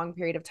for a long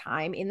period of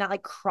time, in that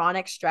like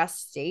chronic stress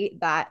state,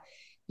 that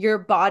your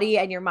body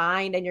and your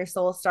mind and your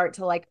soul start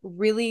to like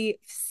really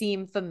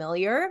seem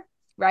familiar,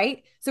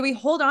 right? So we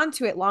hold on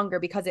to it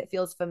longer because it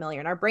feels familiar,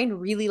 and our brain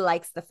really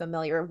likes the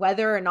familiar,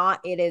 whether or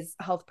not it is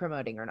health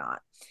promoting or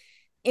not.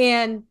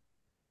 And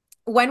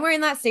when we're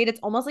in that state, it's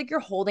almost like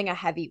you're holding a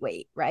heavy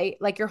weight, right?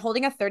 Like you're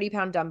holding a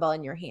 30-pound dumbbell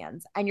in your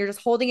hands and you're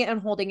just holding it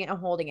and holding it and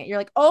holding it. You're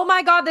like, oh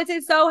my God, this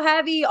is so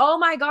heavy. Oh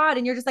my God.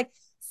 And you're just like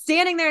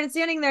standing there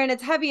and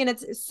it's heavy and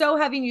it's so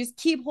heavy. And you just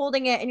keep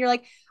holding it. And you're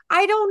like,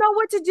 I don't know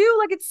what to do.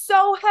 Like, it's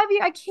so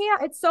heavy. I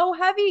can't, it's so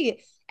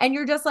heavy. And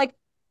you're just like,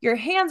 your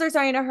hands are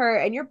starting to hurt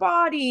and your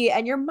body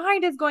and your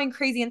mind is going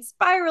crazy and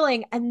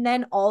spiraling. And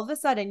then all of a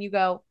sudden you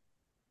go,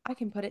 I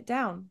can put it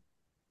down.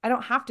 I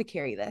don't have to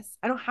carry this.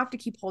 I don't have to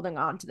keep holding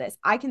on to this.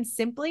 I can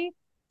simply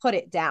put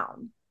it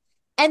down.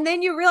 And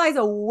then you realize,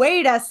 oh,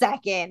 wait a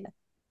second.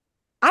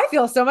 I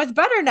feel so much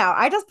better now.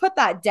 I just put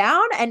that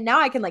down and now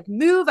I can like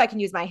move. I can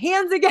use my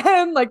hands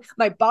again. Like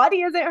my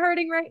body isn't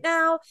hurting right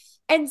now.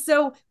 And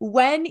so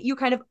when you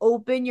kind of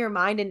open your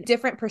mind and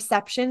different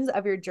perceptions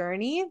of your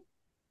journey,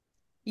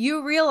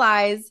 you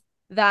realize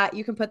that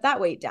you can put that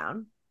weight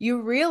down.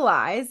 You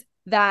realize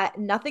that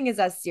nothing is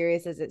as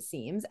serious as it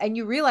seems. And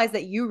you realize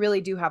that you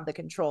really do have the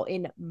control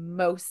in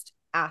most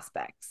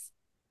aspects.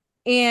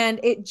 And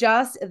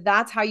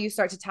that's how you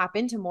start to tap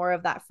into more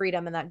of that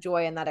freedom and that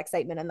joy and that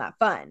excitement and that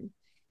fun.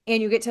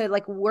 And you get to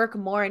like work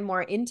more and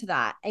more into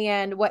that.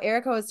 And what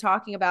Erica was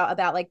talking about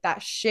like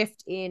that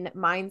shift in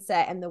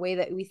mindset and the way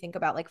that we think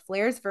about like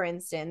flares, for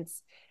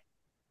instance,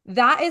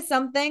 that is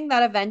something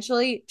that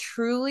eventually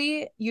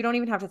truly you don't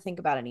even have to think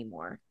about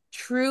anymore.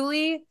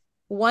 Truly,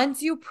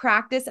 once you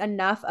practice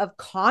enough of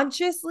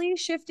consciously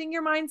shifting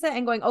your mindset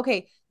and going,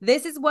 okay,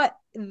 this is what's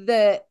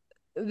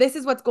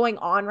going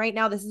on right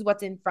now. This is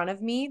what's in front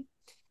of me.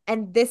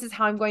 And this is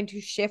how I'm going to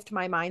shift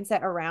my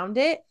mindset around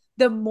it.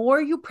 The more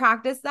you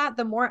practice that,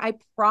 the more I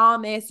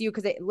promise you,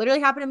 because it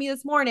literally happened to me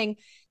this morning,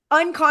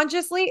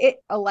 unconsciously,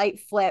 a light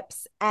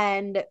flips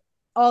and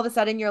all of a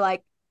sudden you're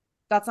like,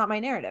 that's not my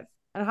narrative.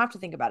 I don't have to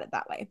think about it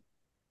that way.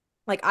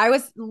 Like I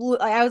was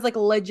like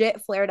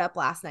legit flared up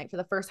last night for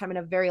the first time in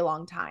a very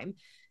long time.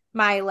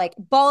 My like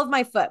ball of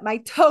my foot, my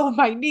toe,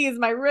 my knees,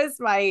 my wrists,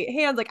 my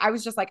hands. Like I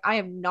was just like, I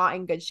am not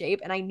in good shape.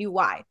 And I knew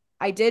why.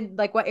 I did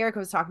like what Erica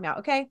was talking about.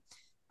 Okay.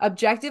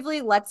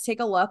 Objectively, let's take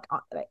a look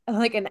on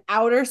like an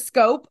outer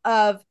scope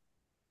of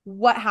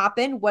what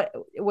happened. What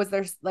was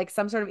there like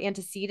some sort of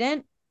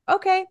antecedent?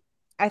 Okay.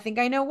 I think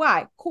I know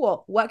why.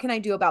 Cool. What can I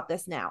do about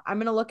this now? I'm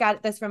going to look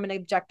at this from an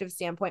objective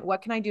standpoint.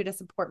 What can I do to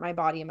support my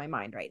body and my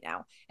mind right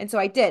now? And so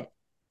I did.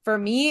 For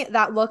me,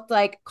 that looked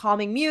like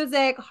calming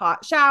music,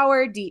 hot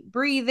shower, deep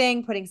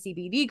breathing, putting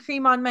CBD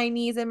cream on my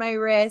knees and my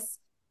wrists,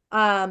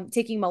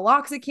 taking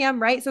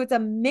meloxicam, right? So it's a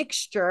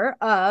mixture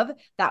of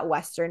that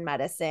Western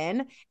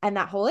medicine and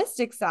that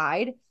holistic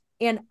side.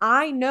 And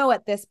I know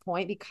at this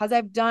point, because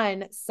I've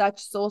done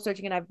such soul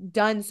searching and I've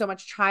done so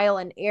much trial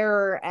and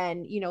error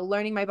and,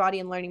 learning my body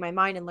and learning my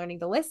mind and learning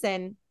to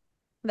listen,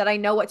 that I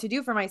know what to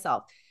do for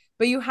myself.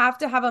 But you have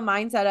to have a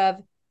mindset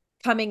of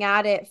coming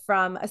at it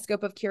from a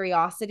scope of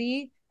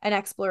curiosity and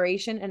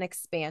exploration and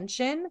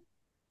expansion.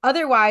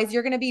 Otherwise,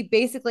 you're going to be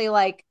basically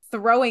like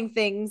throwing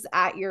things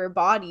at your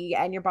body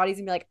and your body's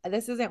going to be like,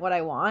 this isn't what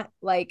I want.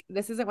 Like,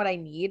 this isn't what I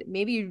need.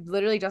 Maybe you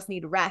literally just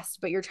need rest,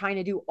 but you're trying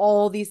to do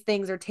all these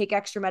things or take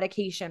extra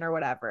medication or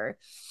whatever.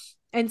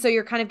 And so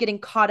you're kind of getting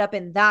caught up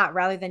in that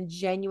rather than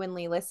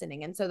genuinely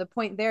listening. And so the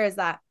point there is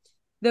that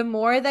the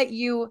more that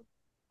you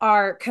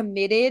are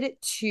committed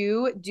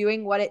to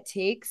doing what it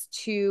takes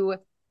to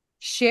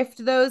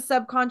shift those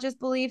subconscious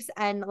beliefs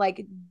and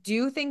like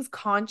do things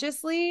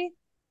consciously,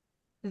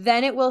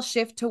 then it will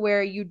shift to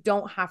where you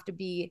don't have to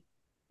be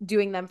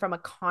doing them from a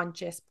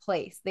conscious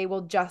place. They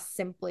will just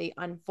simply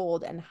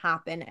unfold and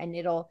happen and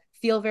it'll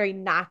feel very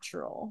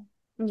natural.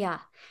 Yeah.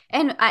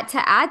 And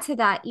to add to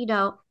that,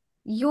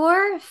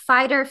 your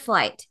fight or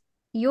flight,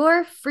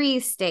 your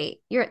freeze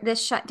state,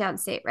 this shutdown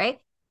state, right?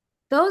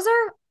 Those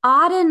are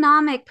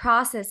autonomic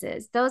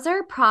processes. Those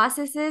are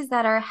processes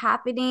that are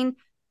happening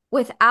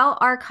without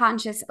our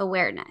conscious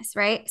awareness,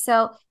 right?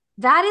 So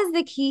that is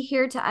the key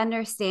here to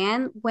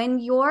understand. When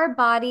your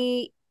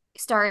body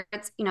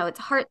starts, its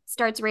heart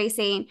starts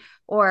racing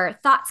or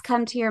thoughts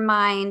come to your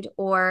mind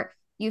or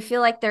you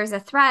feel like there's a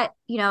threat,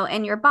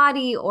 in your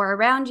body or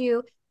around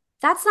you,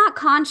 that's not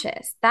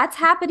conscious. That's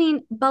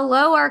happening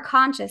below our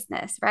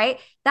consciousness, right?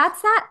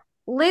 That's that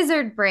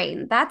lizard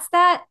brain. That's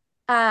that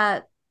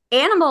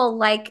animal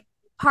like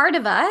part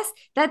of us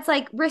that's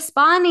like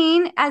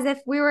responding as if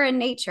we were in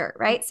nature,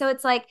 right? So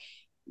it's like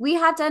we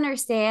have to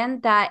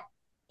understand that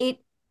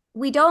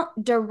we don't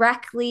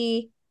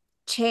directly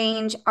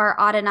change our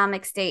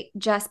autonomic state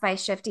just by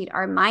shifting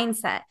our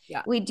mindset.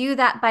 Yeah. We do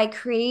that by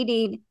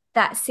creating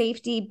that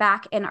safety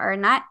back in our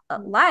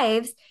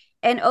lives.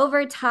 And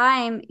over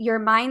time, your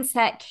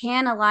mindset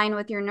can align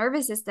with your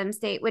nervous system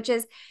state, which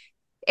is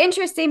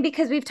interesting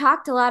because we've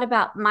talked a lot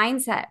about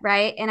mindset,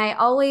 right? And I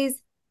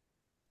always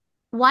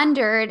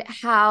wondered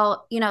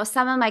how,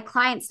 some of my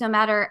clients, no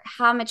matter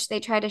how much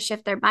they try to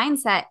shift their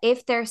mindset,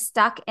 if they're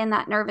stuck in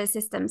that nervous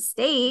system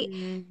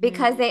state,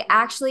 because they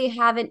actually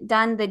haven't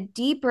done the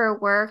deeper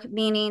work,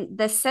 meaning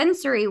the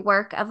sensory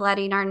work of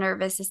letting our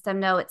nervous system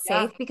know it's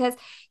safe. Because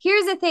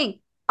here's the thing,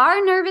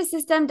 our nervous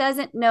system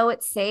doesn't know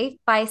it's safe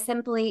by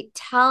simply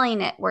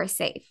telling it we're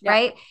safe,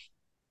 right?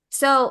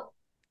 So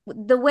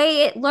the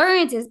way it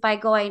learns is by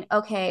going,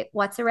 okay,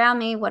 what's around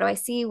me? What do I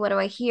see? What do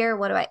I hear?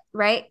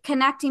 Right?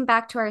 Connecting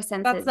back to our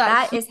senses.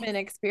 That human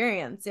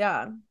experience.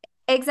 Yeah.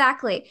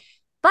 Exactly.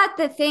 But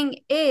the thing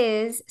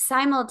is,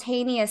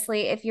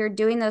 simultaneously, if you're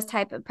doing those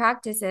type of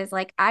practices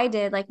like I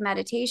did, like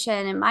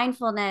meditation and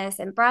mindfulness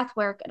and breath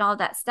work and all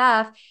that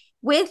stuff,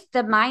 with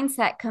the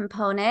mindset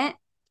component,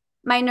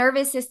 my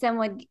nervous system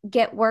would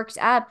get worked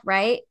up,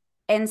 right?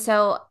 And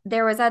so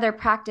there was other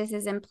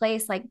practices in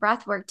place like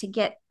breath work to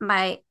get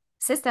my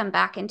system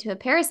back into a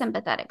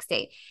parasympathetic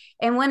state.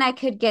 And when I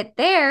could get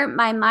there,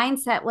 my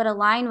mindset would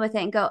align with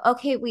it and go,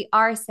 okay, we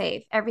are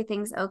safe.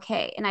 Everything's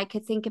okay. And I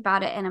could think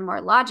about it in a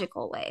more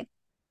logical way.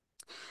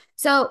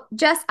 So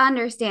just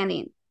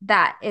understanding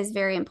that is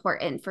very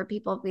important for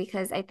people,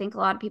 because I think a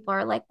lot of people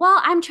are like, well,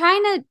 I'm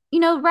trying to,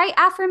 write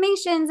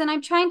affirmations and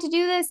I'm trying to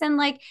do this. And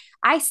like,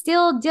 I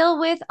still deal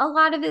with a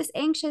lot of this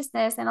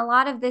anxiousness and a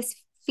lot of this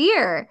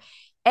fear.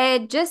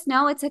 And just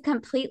know it's a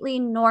completely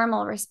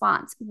normal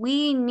response.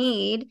 We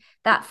need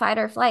that fight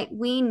or flight.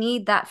 We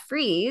need that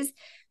freeze.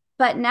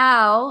 But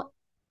now,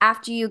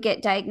 after you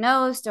get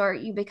diagnosed or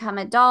you become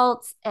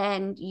adults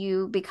and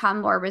you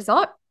become more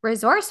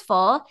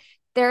resourceful,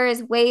 there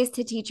is ways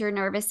to teach your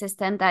nervous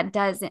system that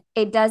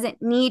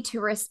doesn't need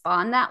to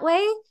respond that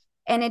way,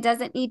 and it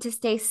doesn't need to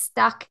stay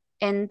stuck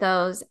in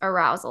those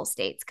arousal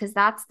states, because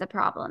that's the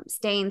problem,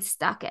 staying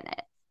stuck in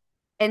it.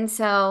 And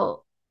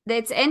so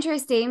it's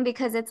interesting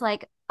because it's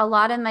like a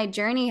lot of my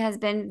journey has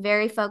been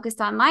very focused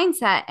on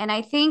mindset, and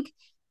I think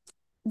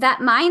that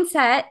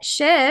mindset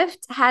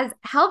shift has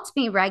helped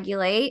me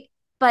regulate,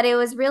 but it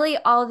was really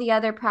all the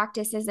other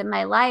practices in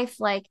my life,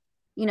 like,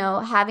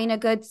 having a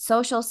good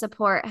social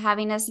support,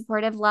 having a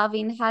supportive,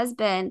 loving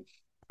husband,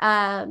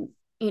 um,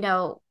 you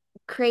know,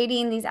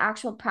 creating these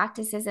actual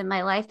practices in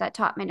my life that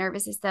taught my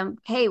nervous system,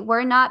 hey,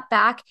 we're not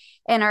back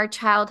in our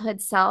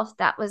childhood self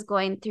that was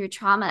going through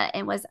trauma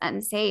and was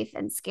unsafe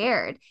and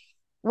scared.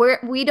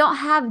 We don't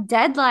have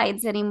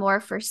deadlines anymore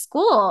for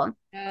school.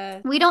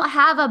 We don't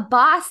have a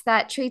boss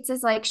that treats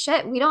us like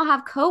shit. We don't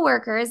have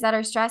coworkers that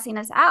are stressing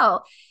us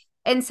out.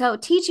 And so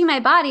teaching my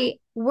body,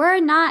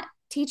 we're not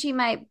teaching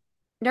my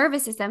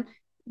nervous system.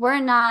 We're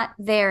not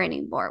there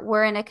anymore.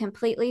 We're in a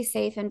completely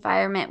safe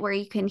environment where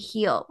you can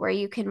heal, where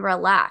you can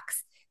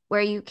relax,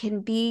 where you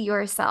can be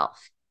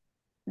yourself.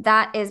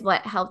 That is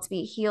what helped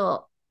me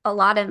heal a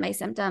lot of my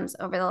symptoms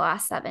over the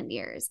last 7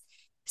 years.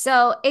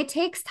 So it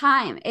takes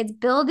time. It's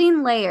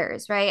building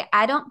layers, right?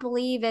 I don't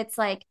believe it's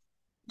like,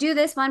 do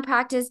this one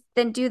practice,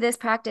 then do this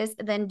practice,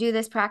 then do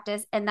this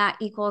practice, and that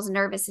equals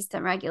nervous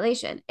system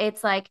regulation.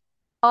 It's like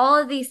all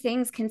of these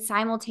things can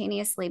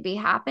simultaneously be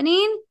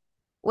happening,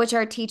 which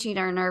are teaching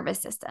our nervous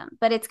system,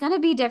 but it's going to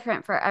be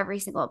different for every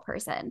single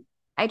person.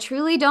 I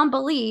truly don't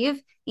believe,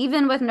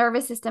 even with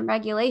nervous system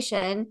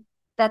regulation,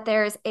 that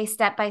there's a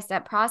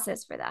step-by-step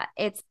process for that.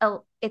 It's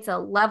a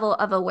level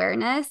of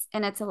awareness,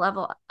 and it's a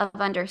level of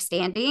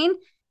understanding,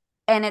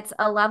 and it's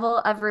a level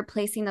of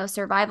replacing those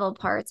survival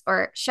parts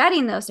or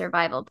shedding those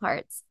survival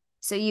parts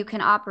so you can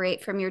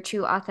operate from your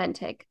true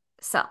authentic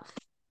self.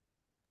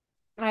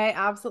 I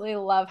absolutely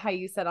love how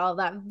you said all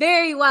that.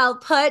 Very well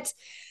put.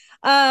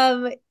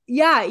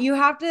 Yeah, you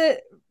have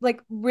to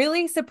like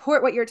really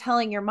support what you're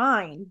telling your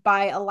mind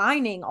by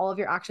aligning all of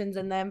your actions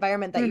in the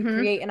environment that you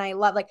create. And I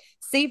love, like,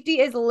 safety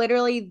is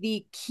literally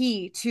the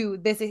key to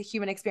this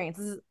human experience.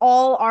 This is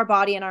all our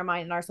body and our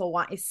mind and our soul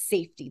want, is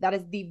safety. That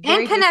is the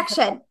very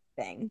connection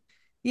thing.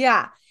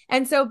 Yeah.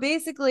 And so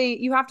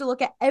basically you have to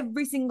look at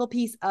every single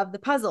piece of the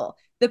puzzle,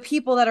 the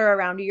people that are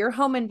around you, your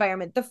home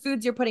environment, the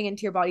foods you're putting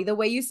into your body, the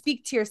way you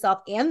speak to yourself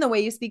and the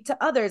way you speak to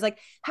others. Like,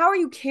 how are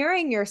you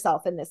carrying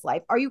yourself in this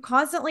life? Are you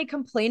constantly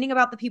complaining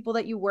about the people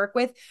that you work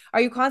with?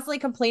 Are you constantly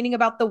complaining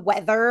about the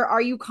weather?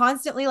 Are you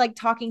constantly like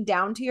talking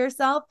down to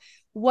yourself?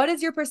 What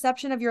is your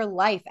perception of your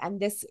life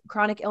and this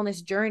chronic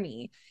illness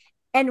journey?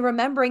 And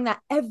remembering that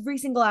every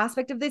single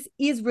aspect of this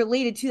is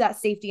related to that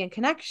safety and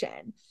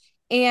connection.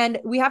 And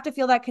we have to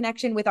feel that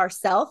connection with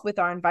ourself, with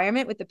our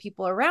environment, with the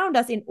people around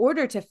us in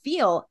order to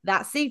feel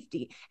that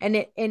safety.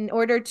 And in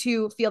order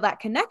to feel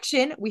that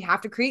connection, we have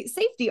to create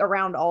safety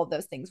around all of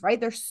those things, right?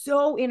 They're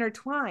so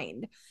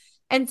intertwined.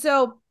 And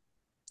so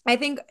I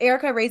think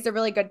Erica raised a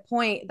really good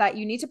point that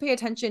you need to pay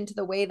attention to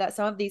the way that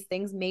some of these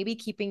things may be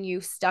keeping you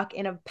stuck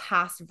in a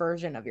past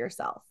version of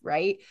yourself,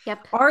 right?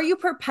 Yep. Are you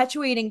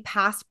perpetuating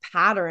past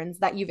patterns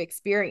that you've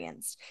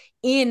experienced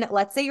in,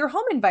 let's say, your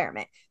home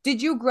environment?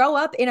 Did you grow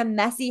up in a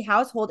messy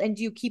household and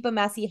do you keep a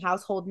messy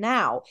household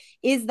now?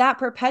 Is that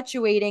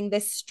perpetuating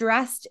this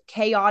stressed,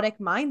 chaotic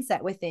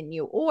mindset within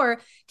you?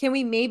 Or can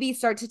we maybe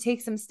start to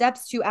take some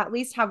steps to at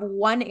least have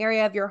one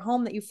area of your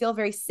home that you feel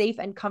very safe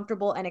and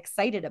comfortable and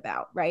excited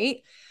about, right?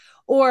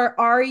 Or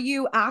are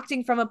you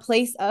acting from a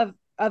place of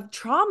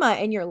trauma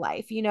in your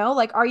life?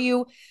 Like, are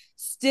you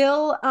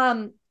still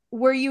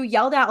were you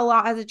yelled at a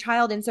lot as a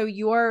child, and so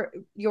your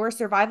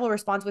survival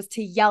response was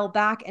to yell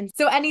back? And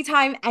so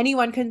anytime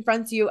anyone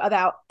confronts you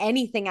about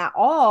anything at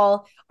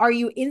all, are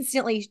you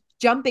instantly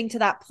jumping to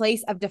that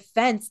place of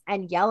defense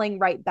and yelling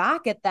right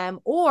back at them?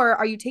 Or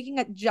are you taking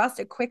just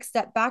a quick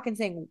step back and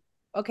saying,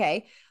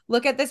 okay,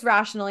 look at this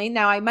rationally.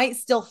 Now, I might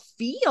still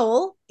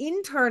feel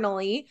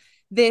internally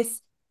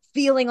this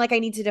feeling like I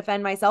need to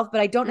defend myself,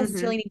 but I don't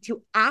necessarily need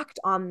to act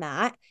on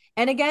that.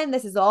 And again,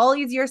 this is all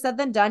easier said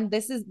than done.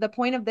 This is the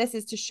point of this,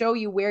 is to show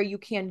you where you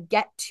can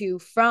get to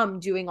from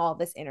doing all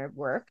this inner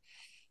work.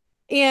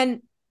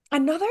 And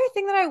another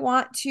thing that I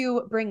want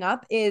to bring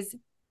up is,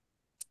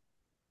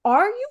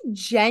 are you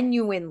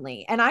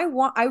genuinely, and I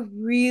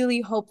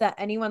really hope that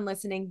anyone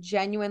listening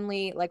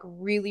genuinely, like,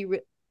 really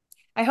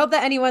I hope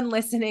that anyone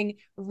listening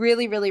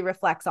really, really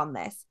reflects on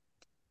this.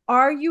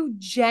 Are you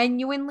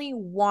genuinely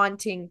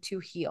wanting to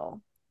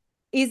heal?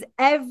 Is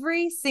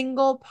every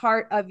single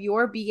part of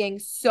your being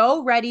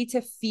so ready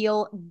to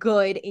feel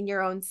good in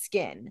your own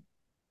skin?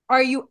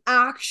 Are you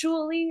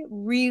actually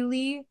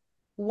really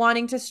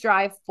wanting to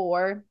strive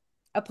for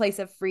a place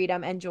of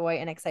freedom and joy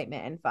and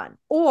excitement and fun?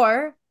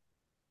 Or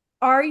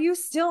are you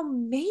still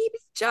maybe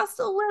just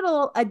a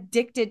little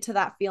addicted to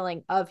that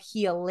feeling of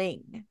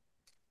healing,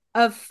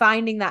 of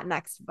finding that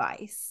next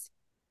vice,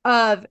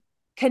 of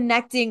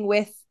connecting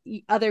with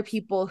other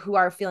people who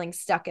are feeling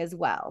stuck as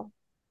well?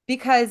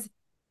 Because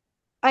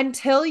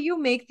until you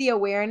make the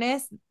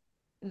awareness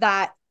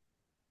that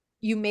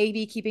you may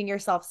be keeping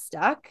yourself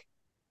stuck,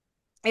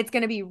 it's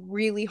going to be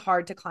really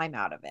hard to climb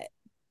out of it.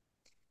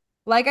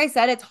 Like I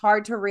said, it's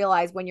hard to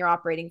realize when you're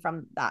operating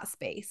from that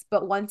space.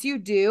 But once you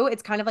do,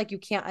 it's kind of like you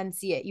can't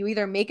unsee it. You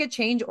either make a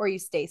change or you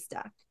stay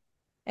stuck.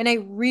 And I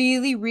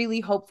really,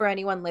 really hope for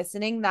anyone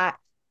listening that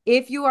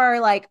if you are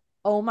like,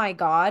 oh my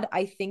God,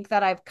 I think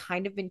that I've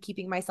kind of been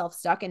keeping myself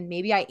stuck and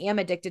maybe I am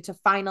addicted to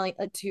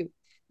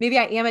maybe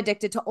I am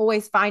addicted to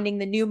always finding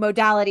the new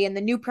modality and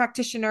the new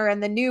practitioner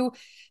and the new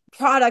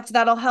product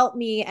that'll help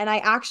me. And I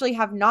actually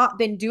have not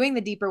been doing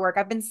the deeper work.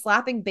 I've been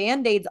slapping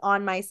band-aids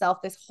on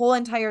myself this whole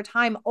entire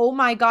time. Oh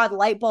my God,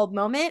 light bulb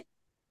moment.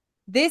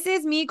 This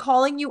is me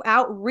calling you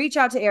out. Reach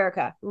out to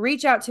Erica.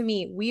 Reach out to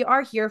me. We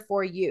are here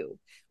for you.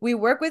 We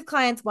work with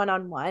clients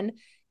one-on-one.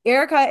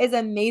 Erica is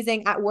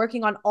amazing at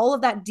working on all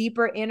of that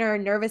deeper inner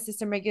nervous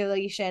system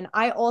regulation.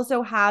 I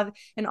also have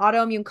an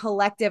autoimmune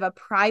collective, a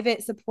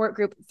private support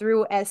group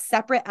through a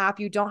separate app.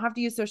 You don't have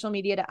to use social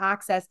media to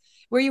access,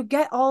 where you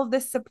get all of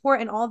this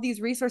support and all of these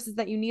resources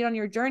that you need on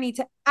your journey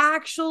to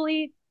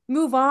actually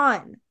move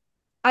on.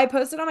 I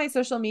posted on my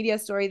social media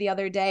story the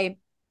other day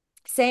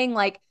saying,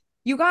 like,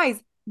 you guys,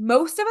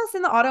 most of us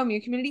in the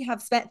autoimmune community have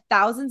spent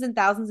thousands and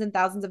thousands and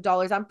thousands of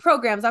dollars on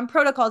programs, on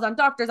protocols, on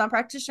doctors, on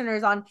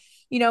practitioners, on,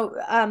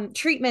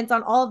 treatments,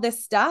 on all of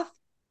this stuff.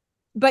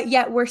 But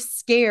yet we're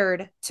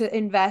scared to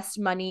invest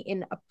money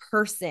in a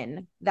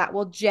person that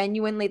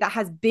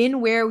has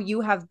been where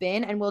you have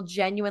been and will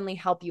genuinely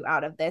help you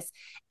out of this.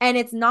 And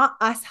it's not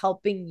us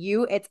helping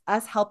you, it's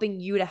us helping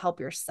you to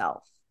help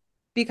yourself,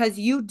 because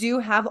you do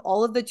have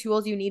all of the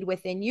tools you need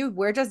within you.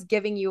 We're just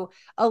giving you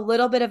a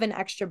little bit of an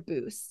extra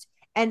boost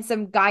and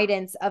some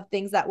guidance of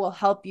things that will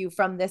help you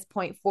from this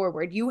point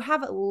forward. You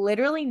have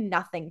literally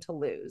nothing to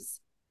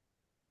lose.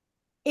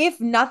 If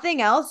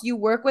nothing else, you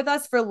work with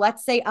us for,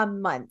 let's say, a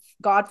month.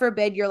 God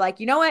forbid, you're like,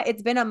 you know what?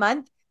 It's been a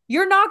month.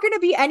 You're not going to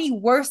be any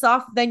worse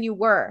off than you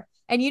were.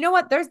 And you know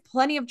what? There's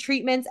plenty of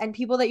treatments and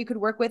people that you could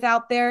work with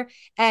out there,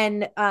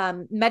 and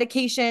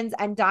medications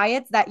and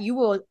diets that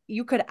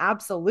you could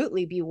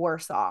absolutely be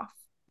worse off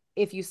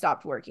if you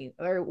stopped working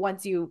or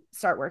once you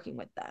start working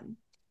with them.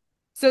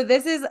 So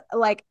this is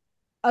like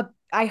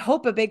I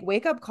hope a big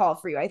wake up call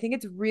for you. I think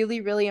it's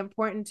really, really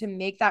important to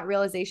make that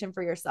realization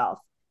for yourself.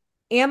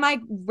 Am I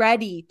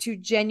ready to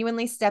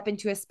genuinely step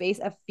into a space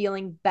of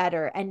feeling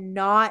better and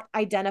not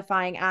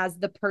identifying as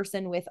the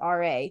person with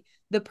RA,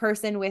 the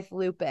person with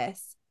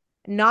lupus,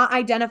 not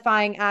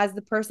identifying as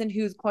the person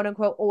who's quote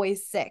unquote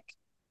always sick,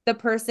 the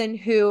person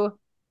who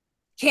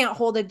can't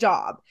hold a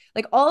job?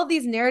 Like, all of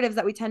these narratives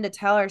that we tend to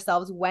tell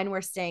ourselves when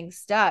we're staying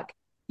stuck,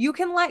 you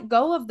can let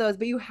go of those,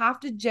 but you have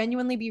to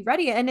genuinely be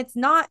ready. And it's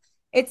not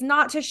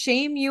to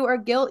shame you or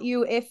guilt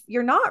you if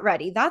you're not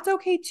ready. That's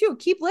okay too.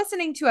 Keep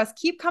listening to us.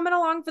 Keep coming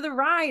along for the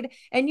ride,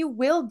 and you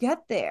will get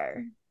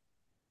there.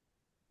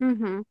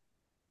 Mm-hmm.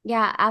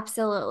 Yeah,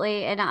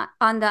 absolutely. And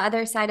on the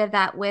other side of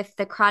that, with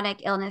the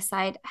chronic illness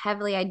side,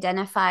 heavily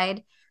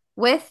identified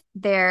with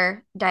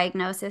their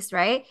diagnosis,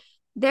 right?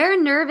 Their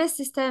nervous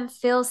system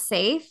feels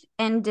safe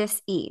and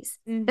dis-ease.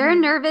 Their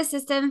nervous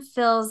system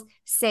feels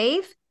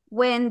safe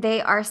when they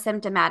are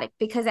symptomatic,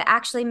 because it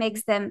actually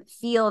makes them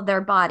feel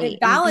their body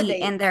and be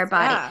in their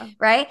body,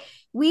 right?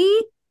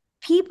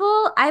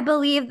 People, I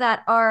believe,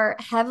 that are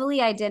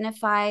heavily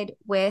identified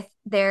with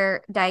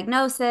their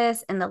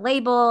diagnosis and the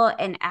label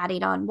and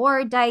adding on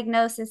more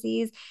diagnoses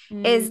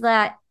is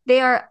that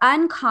they are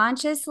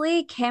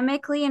unconsciously,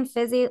 chemically, and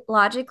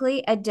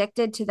physiologically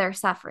addicted to their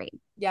suffering.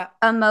 Yeah.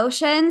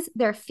 Emotions,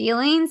 their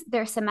feelings,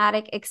 their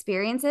somatic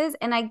experiences.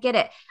 And I get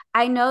it.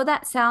 I know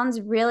that sounds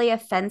really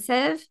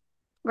offensive,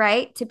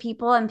 right, to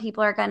people, and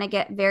people are going to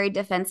get very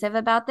defensive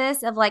about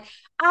this, of like,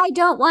 I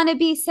don't want to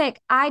be sick,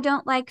 I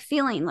don't like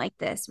feeling like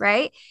this,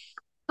 right?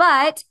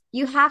 But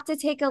you have to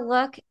take a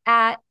look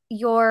at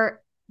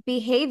your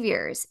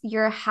behaviors,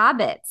 your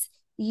habits,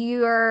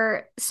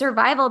 your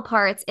survival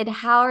parts, and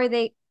how are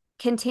they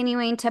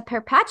continuing to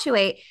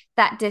perpetuate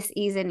that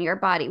dis-ease in your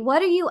body?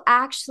 What are you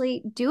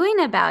actually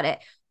doing about it?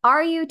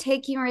 Are you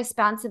taking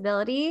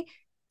responsibility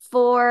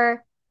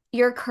for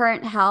your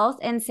current health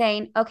and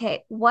saying,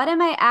 okay, what am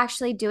I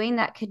actually doing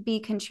that could be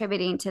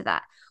contributing to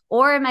that?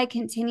 Or am I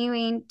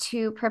continuing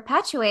to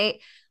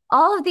perpetuate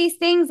all of these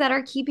things that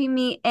are keeping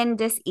me in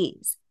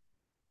dis-ease?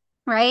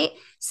 Right?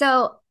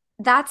 So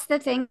that's the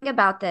thing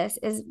about this,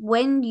 is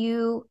when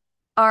you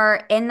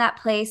are in that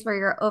place where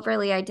you're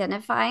overly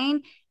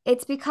identifying,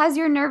 it's because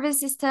your nervous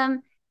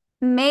system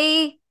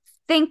may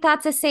think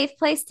that's a safe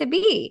place to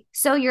be.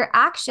 So your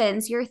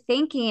actions, your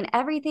thinking,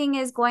 everything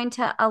is going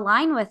to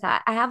align with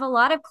that. I have a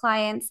lot of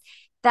clients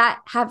that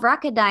have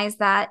recognized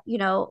that,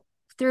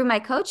 through my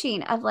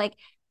coaching of like,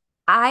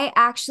 I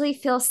actually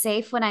feel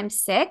safe when I'm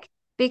sick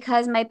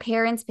because my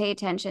parents pay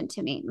attention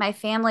to me. My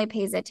family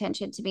pays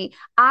attention to me.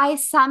 I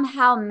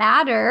somehow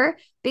matter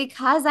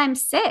because I'm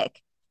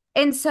sick.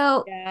 And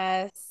so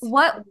Yes.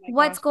 what Oh my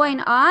what's gosh. Yeah. going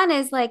on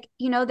is like,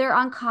 they're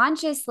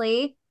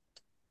unconsciously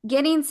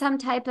getting some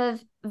type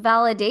of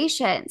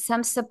validation,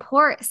 some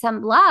support,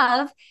 some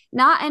love,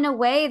 not in a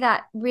way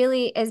that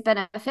really is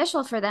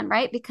beneficial for them,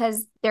 right?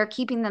 Because they're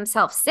keeping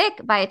themselves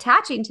sick by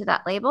attaching to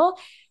that label.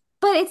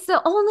 But it's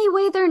the only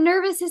way their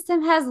nervous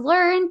system has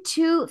learned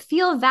to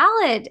feel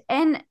valid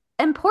and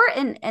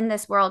important in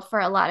this world for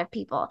a lot of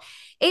people.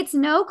 It's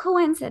no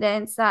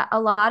coincidence that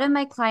a lot of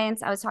my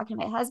clients, I was talking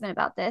to my husband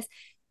about this,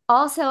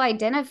 also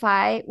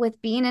identify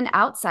with being an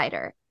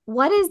outsider.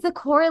 What is the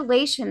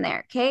correlation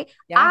there? Okay.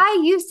 Yeah.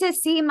 I used to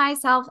see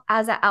myself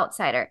as an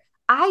outsider.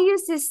 I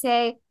used to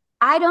say,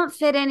 I don't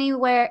fit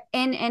anywhere.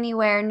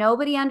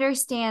 Nobody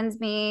understands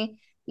me.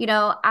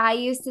 I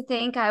used to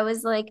think I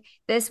was like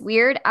this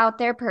weird out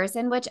there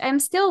person, which I'm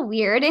still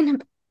weird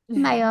in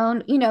my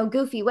own,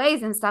 goofy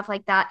ways and stuff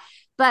like that.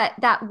 But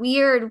that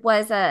weird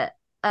was a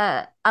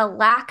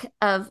lack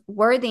of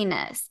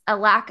worthiness, a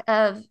lack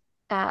of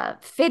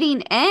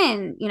fitting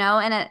in,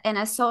 in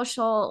a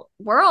social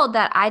world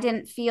that I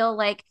didn't feel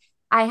like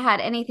I had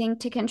anything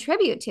to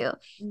contribute to.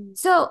 Mm.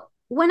 So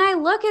when I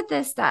look at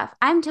this stuff,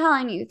 I'm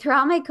telling you,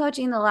 throughout my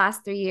coaching the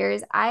last 3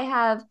 years, I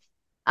have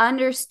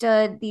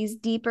understood these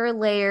deeper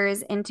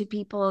layers into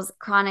people's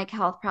chronic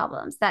health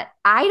problems that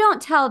I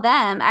don't tell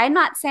them. I'm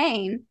not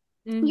saying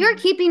you're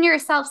Mhm. keeping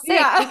yourself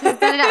sick because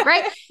da, da, da,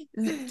 right?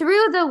 Yeah.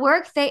 Through the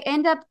work, they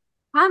end up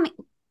coming.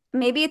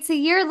 Maybe it's a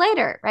year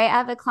later, right? I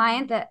have a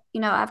client that, I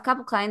have a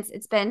couple clients,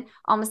 it's been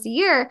almost a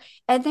year,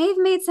 and they've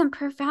made some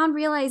profound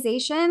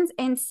realizations.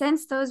 And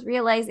since those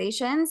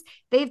realizations,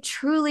 they've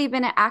truly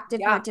been an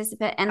active Yeah,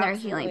 participant in their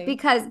healing. absolutely.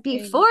 Because Same.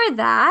 before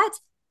that,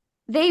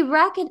 they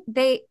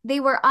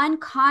were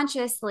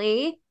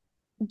unconsciously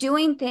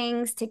doing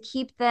things to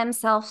keep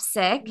themselves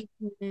sick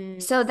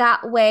Mhm. so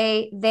that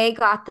way they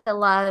got the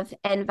love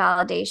and Yeah.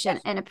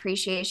 validation and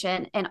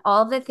appreciation and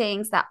all the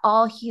things that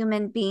all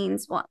human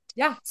beings want.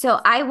 Yeah. So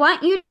I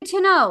want you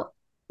to know,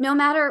 no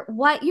matter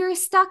what you're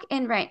stuck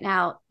in right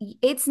now,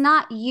 it's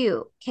not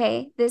you.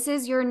 Okay. This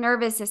is your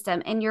nervous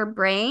system, and your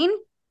brain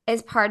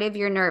is part of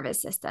your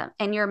nervous system,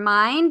 and your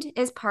mind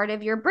is part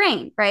of your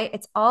brain, right?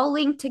 It's all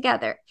linked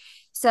together.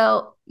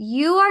 So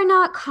you are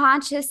not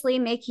consciously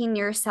making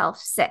yourself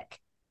sick.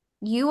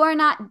 You are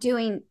not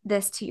doing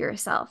this to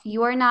yourself.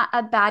 You are not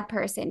a bad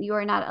person. You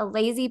are not a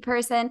lazy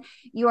person.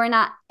 You are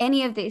not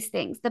any of these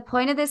things. The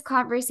point of this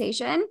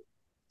conversation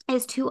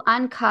is to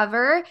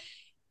uncover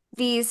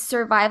these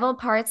survival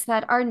parts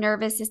that our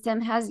nervous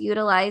system has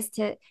utilized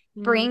to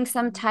bring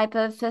some Mhm. type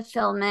of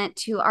fulfillment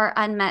to our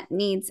unmet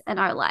needs in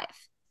our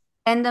life.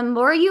 And the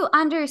more you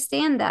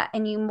understand that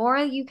and more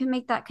you can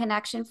make that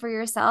connection for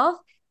yourself,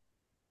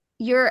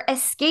 you're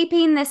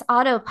escaping this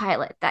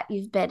autopilot that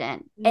you've been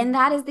in. And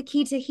that Mhm. is the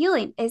key to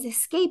healing, is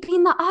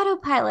escaping the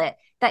autopilot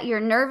that your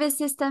nervous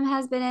system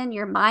has been in,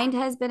 your mind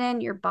has been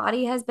in, your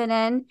body has been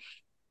in.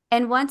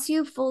 And once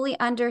you fully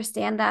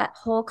understand that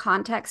whole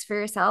context for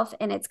yourself,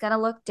 and it's going to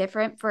look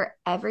different for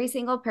every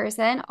single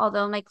person,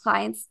 although my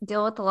clients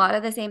deal with a lot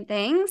of the same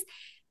things,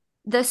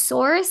 the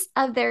source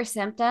of their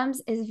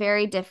symptoms is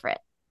very different.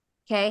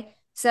 Okay.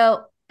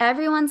 So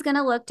everyone's going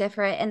to look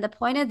different. And the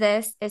point of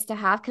this is to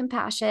have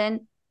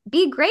compassion,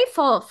 be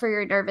grateful for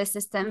your nervous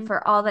system Mhm.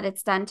 for all that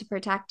it's done to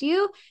protect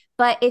you.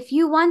 But if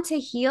you want to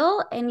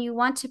heal and you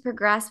want to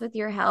progress with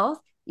your health,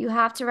 you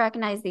have to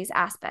recognize these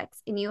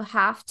aspects and you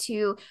have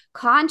to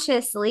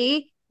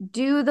consciously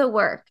do the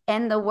work.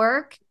 And the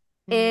work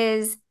Mhm.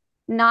 is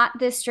not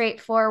this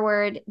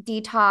straightforward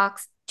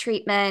detox,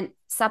 treatment,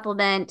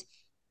 supplement,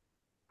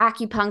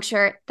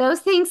 acupuncture. Those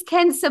things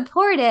can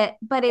support it,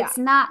 but Yeah. it's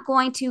not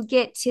going to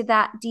get to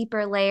that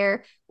deeper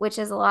layer, which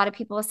is a lot of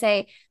people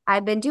say,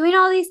 I've been doing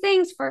all these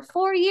things for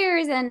 4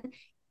 years and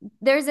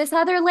there's this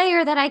other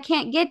layer that I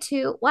can't get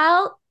to.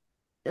 Well,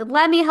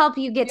 let me help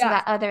you get to Yeah.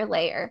 that other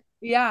layer.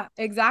 Yeah,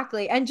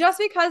 exactly. And just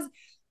because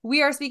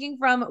we are speaking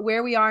from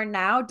where we are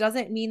now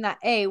doesn't mean that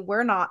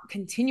we're not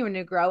continuing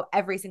to grow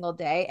every single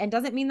day, and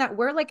doesn't mean that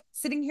we're like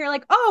sitting here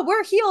like, oh,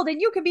 we're healed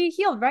and you can be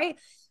healed, right?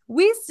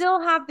 We still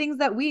have things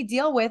that we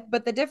deal with,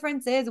 but the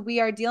difference is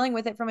we are dealing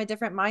with it from a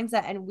different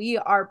mindset, and we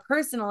are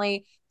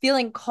personally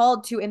feeling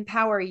called to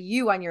empower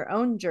you on your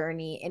own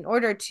journey in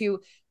order to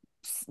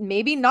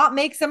maybe not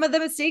make some of the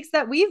mistakes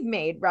that we've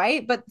made,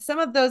 right? But some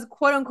of those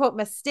quote unquote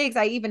mistakes,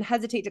 I even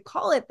hesitate to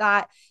call it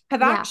that,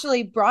 have Yeah.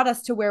 actually brought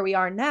us to where we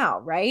are now,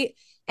 right?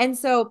 And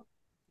so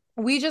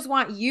we just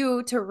want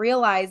you to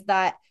realize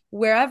that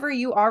wherever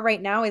you are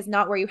right now is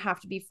not where you have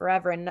to be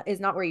forever, and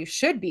is not where you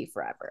should be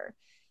forever.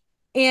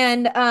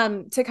 And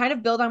to kind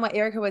of build on what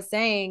Erica was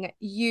saying,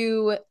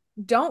 you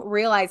don't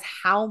realize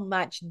how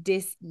much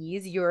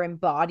dis-ease you're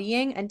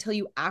embodying until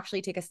you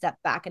actually take a step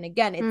back. And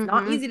again, it's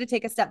not easy to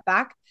take a step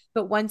back,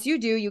 but once you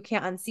do, you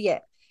can't unsee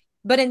it.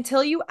 But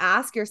until you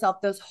ask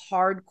yourself those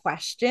hard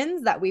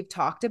questions that we've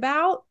talked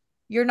about,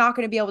 you're not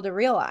going to be able to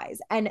realize.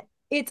 And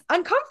it's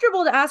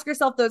uncomfortable to ask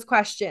yourself those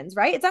questions,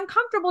 right? It's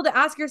uncomfortable to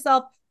ask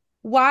yourself,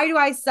 why do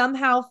I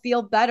somehow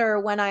feel better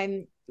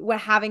when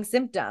having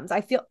symptoms?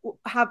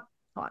 Hold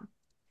on.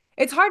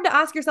 It's hard to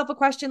ask yourself a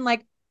question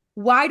like,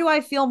 why do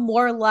I feel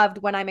more loved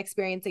when I'm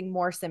experiencing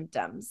more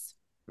symptoms?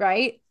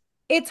 Right?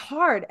 It's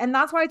hard. And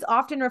that's why it's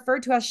often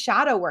referred to as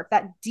shadow work.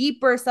 That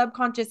deeper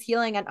subconscious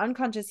healing and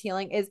unconscious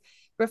healing is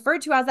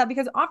referred to as that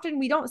because often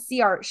we don't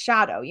see our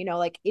shadow,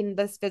 like in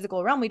this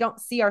physical realm, we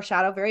don't see our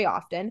shadow very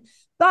often,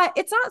 but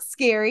it's not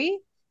scary.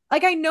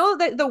 Like I know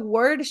that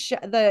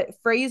the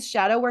phrase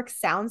shadow work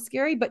sounds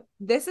scary, but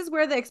this is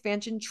where the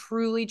expansion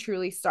truly,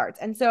 truly starts.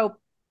 And so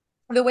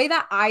the way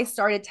that I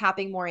started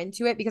tapping more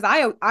into it, because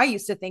I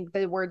used to think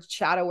the word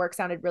shadow work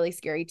sounded really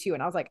scary too.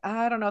 And I was like,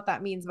 I don't know what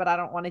that means, but I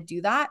don't want to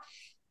do that.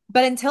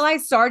 But until I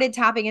started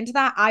tapping into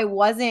that, I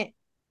wasn't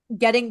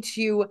getting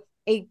to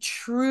a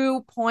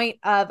true point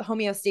of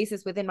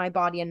homeostasis within my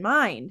body and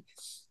mind.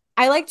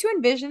 I like to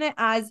envision it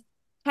as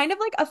kind of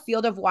like a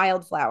field of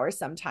wildflowers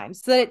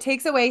sometimes, so that it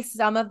takes away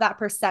some of that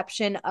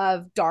perception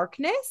of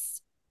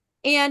darkness.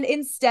 And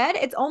instead,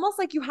 it's almost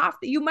like you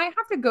might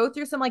have to go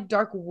through some like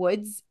dark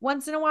woods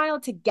once in a while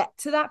to get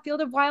to that field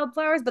of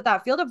wildflowers, but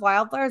that field of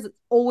wildflowers is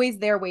always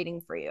there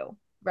waiting for you,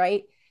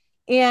 right?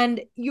 And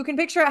you can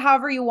picture it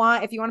however you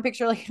want. If you want to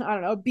picture like, I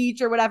don't know, a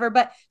beach or whatever,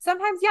 but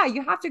sometimes, yeah,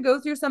 you have to go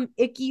through some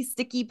icky,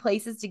 sticky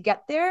places to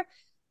get there,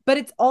 but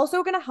it's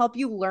also going to help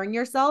you learn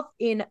yourself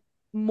in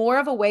more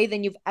of a way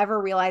than you've ever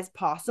realized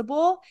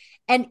possible.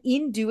 And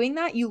in doing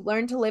that, you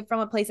learn to live from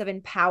a place of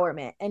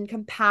empowerment and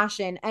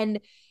compassion, and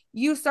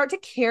you start to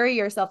carry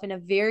yourself in a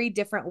very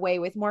different way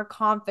with more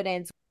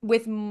confidence,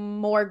 with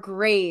more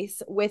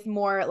grace, with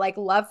more like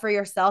love for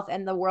yourself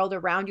and the world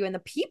around you and the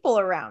people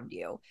around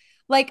you.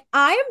 Like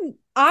I'm going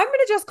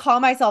to just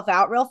call myself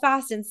out real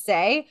fast and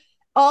say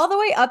all the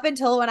way up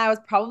until when I was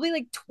probably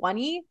like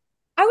 20,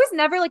 I was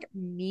never like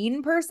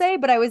mean per se,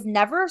 but I was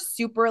never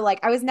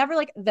I was never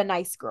like the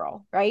nice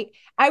girl, right?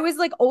 I was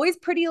like always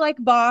pretty like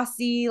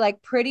bossy,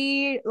 like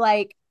pretty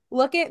like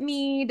look at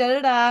me, da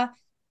da da.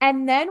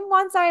 And then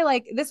once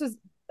this was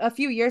a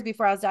few years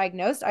before I was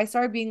diagnosed, I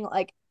started being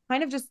like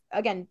kind of just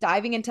again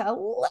diving into a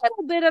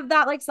little bit of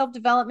that like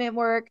self-development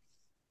work.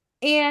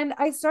 And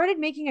I started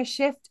making a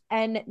shift.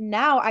 And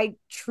now I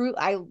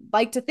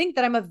like to think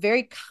that I'm a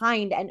very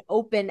kind and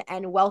open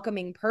and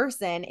welcoming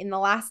person. In the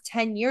last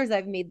 10 years,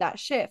 I've made that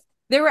shift.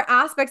 There were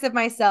aspects of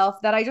myself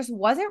that I just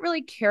wasn't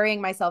really carrying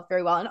myself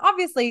very well. And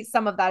obviously,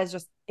 some of that is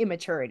just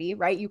immaturity,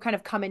 right? You kind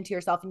of come into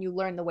yourself and you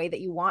learn the way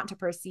that you want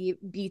to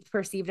be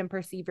perceived and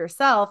perceive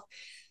yourself.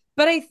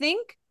 But I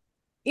think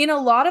in a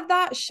lot of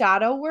that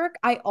shadow work,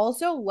 I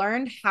also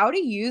learned how to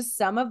use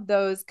some of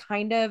those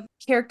kind of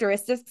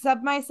characteristics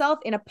of myself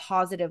in a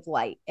positive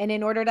light and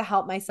in order to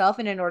help myself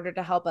and in order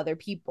to help other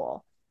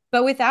people.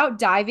 But without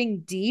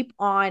diving deep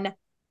on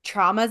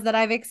traumas that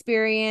I've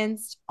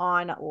experienced,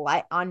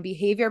 on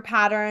behavior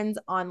patterns,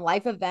 on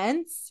life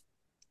events,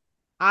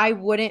 I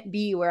wouldn't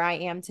be where I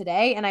am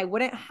today and I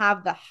wouldn't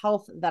have the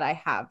health that I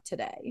have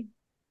today.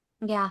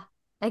 Yeah,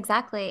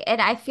 exactly.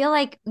 And I feel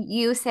like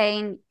you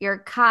saying you're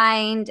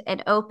kind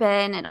and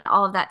open and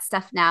all of that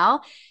stuff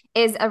now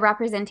is a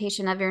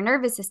representation of your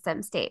nervous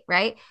system state,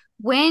 right?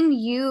 When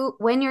your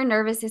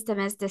nervous system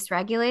is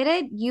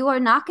dysregulated, you are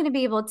not going to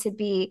be able to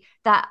be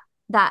that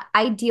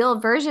ideal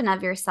version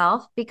of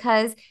yourself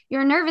because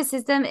your nervous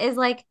system is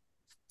like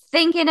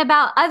thinking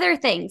about other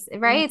things,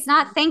 right? It's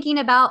not thinking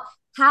about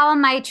how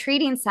am I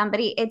treating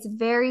somebody? It's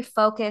very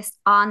focused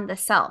on the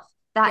self.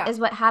 That is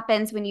what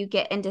happens when you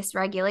get in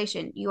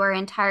dysregulation. You are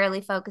entirely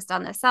focused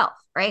on the self,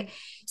 right?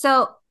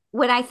 So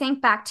when I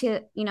think back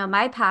to,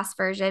 my past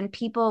version,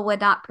 people would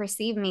not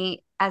perceive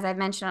me, as I've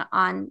mentioned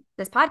on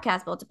this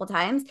podcast multiple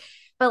times,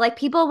 but like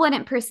people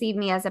wouldn't perceive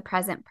me as a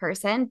present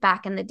person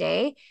back in the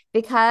day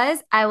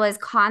because I was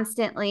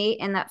constantly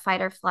in that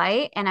fight or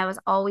flight and I was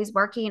always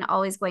working,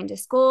 always going to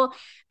school.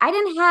 I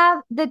didn't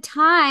have the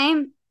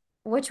time,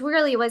 which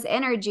really was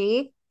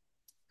energy,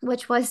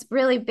 which was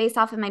really based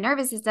off of my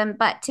nervous system,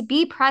 but to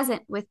be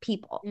present with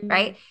people,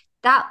 right?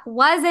 That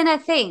wasn't a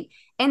thing.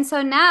 And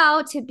so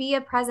now to be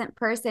a present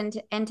person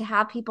and to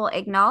have people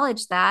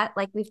acknowledge that,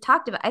 like we've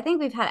talked about, I think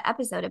we've had an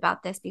episode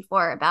about this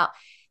before about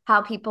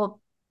how people,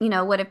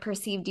 would have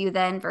perceived you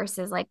then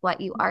versus like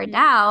what you are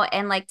now.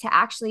 And like to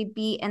actually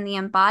be in the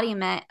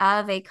embodiment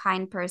of a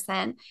kind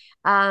person,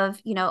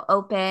 of,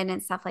 open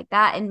and stuff like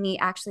that. And me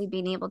actually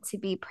being able to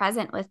be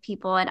present with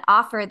people and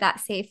offer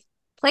that safe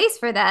place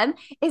for them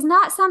is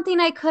not something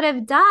I could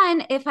have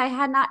done if I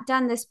had not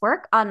done this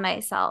work on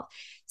myself.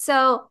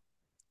 So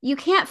you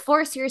can't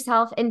force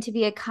yourself into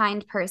be a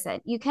kind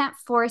person. You can't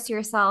force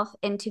yourself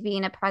into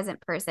being a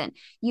present person.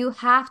 You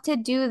have to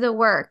do the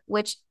work,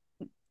 which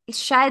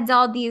sheds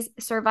all these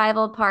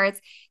survival parts,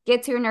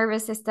 gets your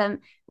nervous system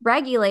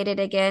regulated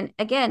again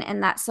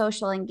in that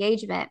social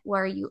engagement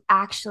where you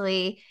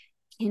actually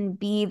can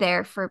be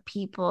there for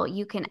people.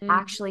 You can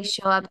actually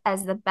show up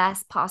as the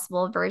best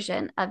possible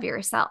version of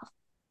yourself.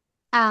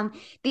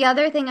 The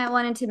other thing I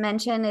wanted to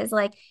mention is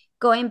like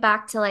going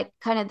back to like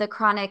kind of the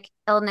chronic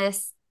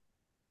illness,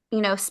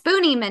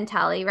 spoonie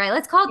mentality, right?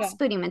 Let's call it Yeah.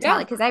 spoonie Yeah.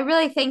 mentality because I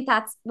really think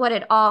that's what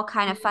it all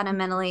kind of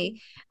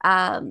fundamentally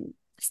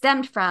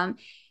stemmed from.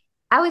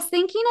 I was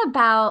thinking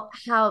about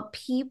how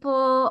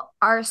people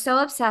are so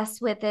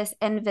obsessed with this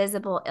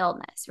invisible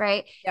illness,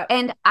 right? Yep.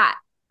 And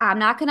I'm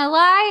not gonna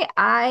lie,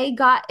 I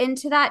got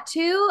into that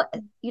too.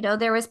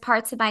 There was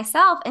parts of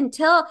myself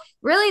until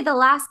really the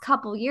last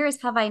couple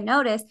years have I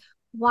noticed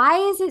why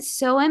is it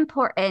so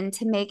important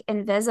to make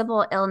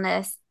invisible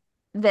illness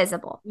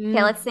visible?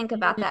 Okay, let's think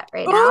about that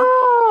right now.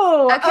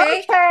 Oh,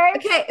 Okay. okay.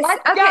 Okay.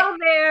 Let's Okay. go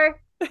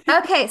there.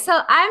 Okay.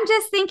 So I'm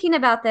just thinking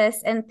about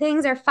this and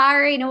things are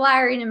firing and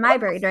wiring in my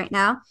brain right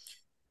now.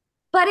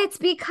 But it's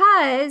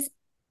because,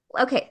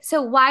 okay,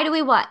 so why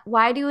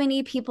do we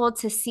need people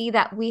to see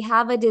that we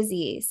have a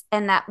disease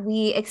and that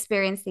we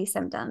experience these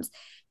symptoms?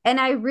 And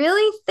I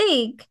really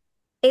think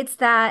it's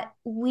that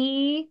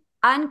we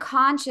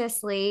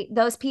unconsciously,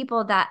 those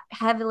people that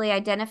heavily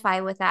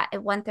identify with that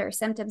and want their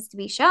symptoms to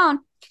be shown,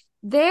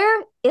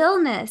 their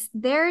illness,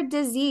 their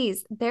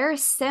disease, their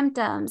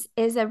symptoms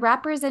is a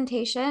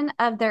representation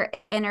of their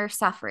inner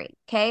suffering.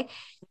 Okay.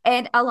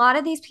 And a lot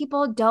of these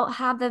people don't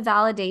have the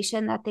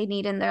validation that they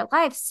need in their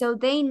life. So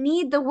they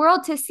need the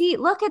world to see,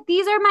 look at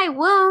these are my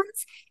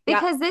wounds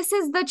because this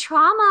is the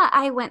trauma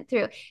I went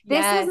through.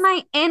 This is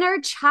my inner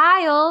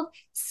child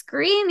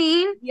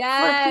screaming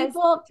for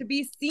people to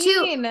be to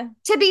seen.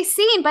 to be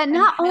seen. But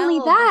not only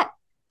that,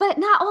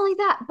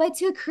 but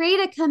to create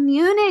a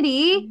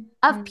community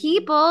of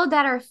people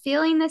that are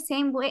feeling the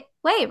same way,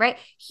 right?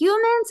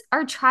 Humans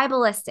are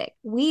tribalistic.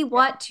 We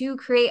want to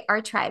create our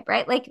tribe,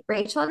 right? Like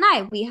Rachel and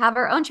I, we have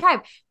our own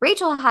tribe.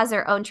 Rachel has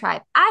her own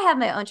tribe. I have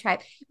my own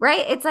tribe,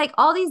 right? It's like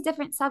all these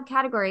different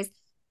subcategories.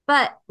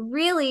 But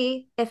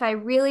really, if I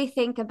really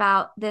think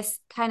about this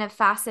kind of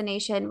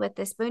fascination with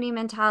the spoonie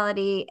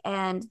mentality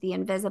and the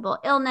invisible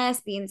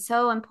illness being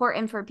so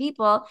important for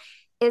people,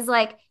 is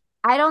like,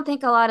 I don't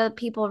think a lot of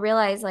people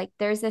realize like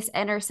there's this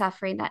inner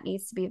suffering that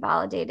needs to be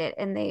validated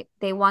and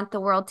they want the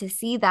world to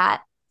see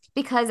that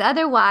because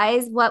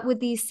otherwise what would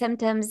these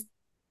symptoms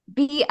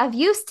be of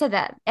use to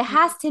them? It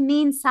has to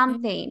mean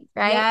something,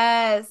 right?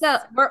 Yes. So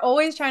we're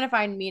always trying to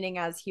find meaning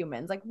as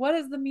humans. Like, what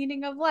is the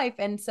meaning of life?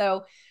 And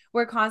so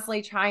we're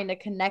constantly trying to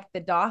connect the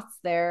dots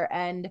there.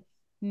 And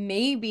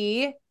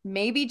maybe,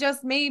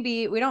 just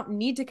maybe, we don't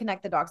need to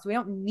connect the dots. We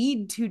don't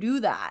need to do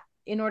that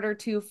in order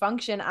to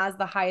function as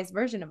the highest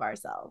version of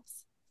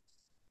ourselves.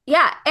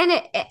 yeah, and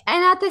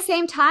at the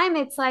same time,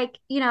 it's like,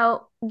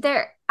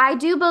 I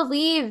do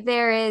believe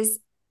there is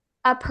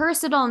a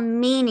personal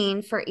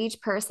meaning for each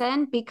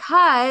person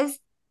because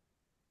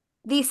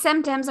these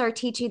symptoms are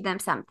teaching them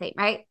something,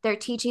 right? They're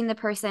teaching the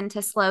person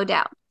to slow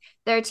down.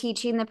 They're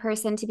teaching the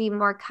person to be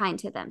more kind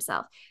to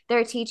themselves.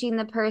 They're teaching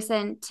the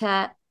person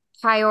to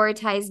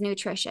prioritize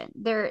nutrition.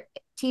 They're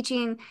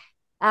teaching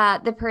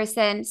the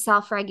person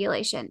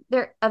self-regulation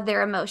of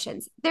their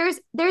emotions. There's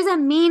a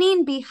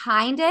meaning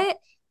behind it,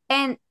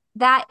 and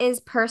that is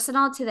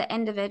personal to the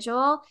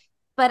individual.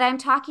 But I'm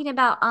talking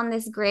about on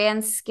this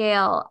grand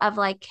scale of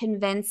like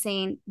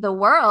convincing the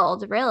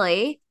world,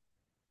 really,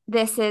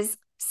 this is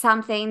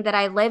something that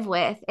I live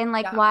with. And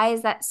like, why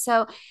is that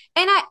so?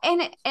 And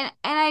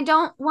I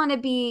don't want to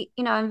be,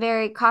 I'm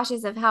very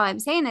cautious of how I'm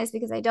saying this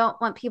because I don't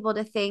want people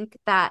to think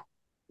that,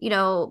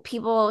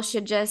 people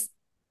should just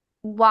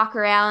walk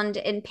around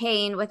in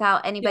pain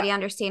without anybody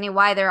understanding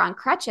why they're on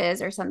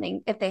crutches or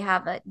something if they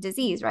have a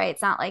disease, right?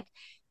 It's not like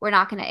we're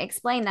not going to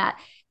explain that.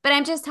 But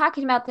I'm just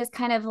talking about this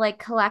kind of like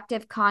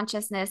collective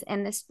consciousness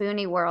in the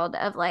spoonie world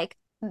of like,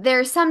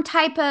 there's some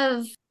type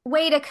of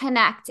way to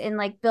connect and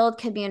like build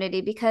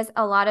community because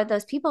a lot of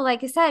those people,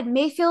 like I said,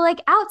 may feel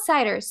like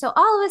outsiders. So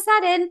all of a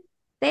sudden,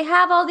 they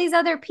have all these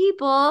other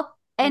people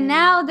and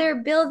now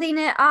they're building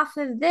it off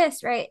of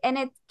this, right?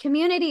 And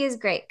community is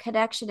great,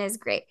 connection is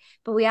great,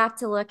 but we have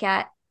to look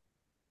at,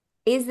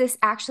 is this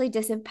actually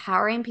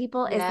disempowering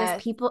people? Is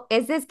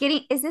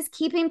this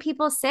keeping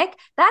people sick?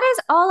 That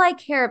is all I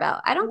care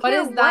about. I don't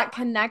care what is that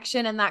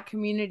connection and that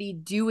community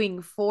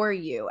doing for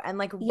you? And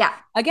like,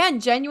 again,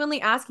 genuinely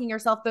asking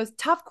yourself those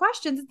tough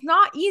questions. It's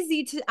not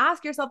easy to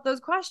ask yourself those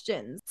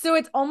questions. So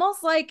it's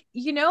almost like,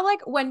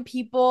 like when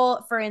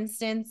people, for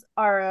instance,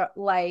 are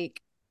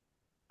like,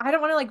 I don't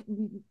want to like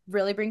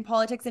really bring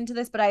politics into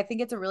this, but I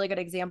think it's a really good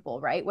example,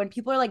 right? When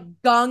people are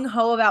like gung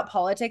ho about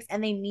politics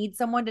and they need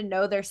someone to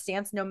know their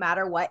stance no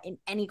matter what in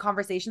any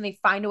conversation, they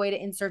find a way to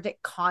insert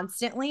it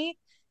constantly.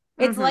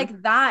 It's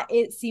like that.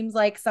 It seems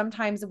like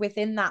sometimes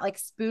within that like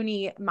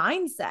spoonie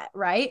mindset,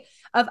 right?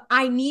 Of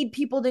I need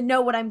people to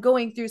know what I'm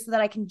going through so that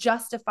I can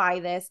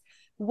justify this.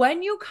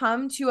 When you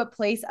come to a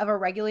place of a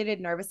regulated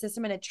nervous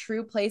system and a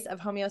true place of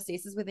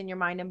homeostasis within your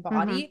mind and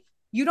body,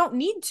 You don't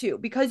need to,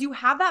 because you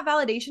have that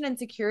validation and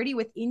security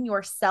within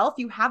yourself.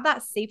 You have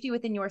that safety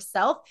within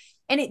yourself.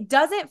 And it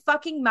doesn't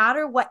fucking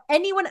matter what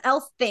anyone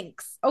else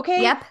thinks.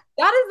 Okay. Yep.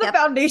 That is the Yep.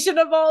 foundation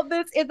of all of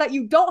this, is that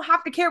you don't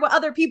have to care what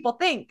other people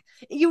think.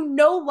 You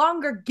no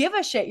longer give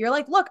a shit. You're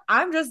like, look,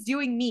 I'm just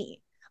doing me.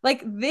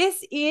 Like,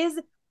 this is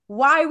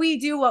why we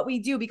do what we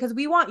do, because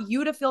we want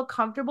you to feel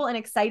comfortable and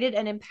excited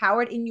and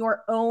empowered in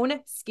your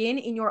own skin,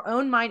 in your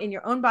own mind, in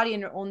your own body,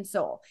 in your own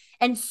soul.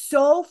 And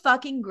so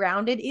fucking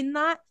grounded in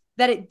that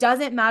it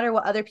doesn't matter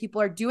what other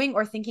people are doing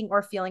or thinking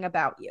or feeling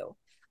about you.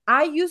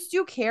 I used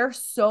to care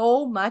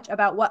so much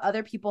about what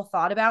other people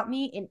thought about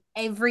me in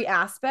every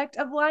aspect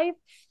of life.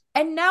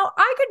 And now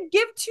I could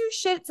give two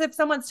shits if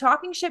someone's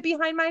talking shit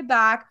behind my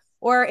back,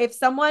 or if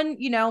someone,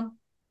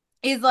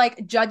 is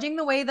like judging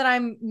the way that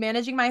I'm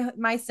managing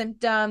my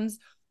symptoms,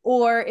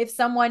 or if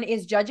someone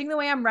is judging the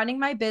way I'm running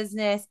my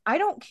business. I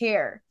don't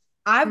care.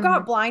 I've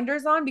got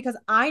blinders on because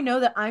I know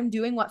that I'm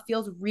doing what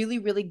feels really,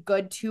 really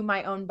good to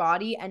my own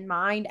body and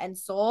mind and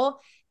soul.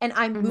 And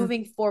I'm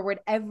moving forward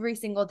every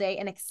single day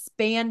and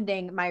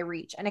expanding my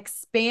reach and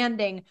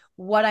expanding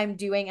what I'm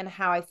doing and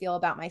how I feel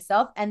about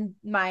myself and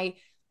my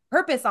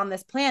purpose on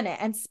this planet.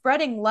 And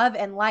spreading love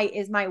and light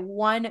is my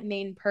one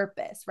main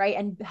purpose, right?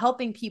 And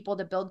helping people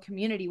to build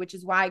community, which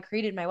is why I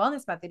created my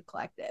Wellness Method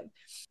Collective.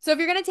 So if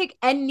you're going to take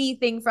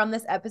anything from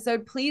this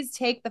episode, please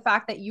take the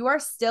fact that you are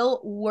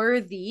still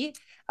worthy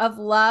of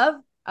love,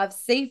 of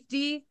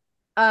safety,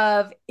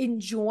 of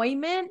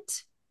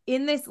enjoyment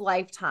in this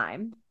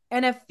lifetime,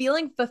 and of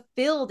feeling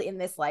fulfilled in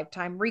this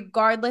lifetime,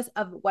 regardless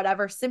of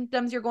whatever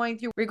symptoms you're going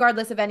through,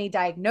 regardless of any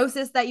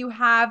diagnosis that you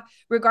have,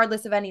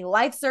 regardless of any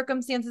life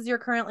circumstances you're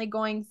currently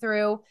going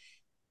through.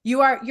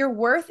 Your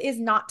worth is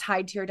not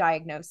tied to your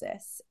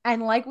diagnosis.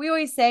 And like we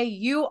always say,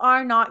 you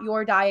are not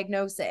your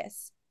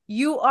diagnosis.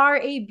 You are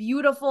a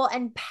beautiful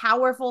and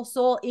powerful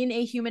soul in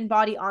a human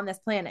body on this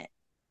planet.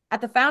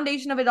 At the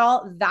foundation of it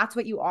all, that's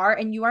what you are.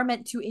 And you are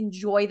meant to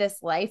enjoy this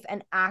life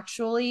and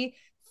actually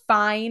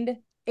find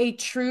a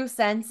true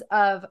sense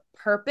of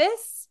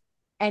purpose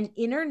and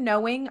inner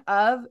knowing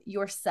of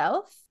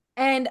yourself,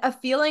 and a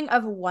feeling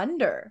of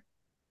wonder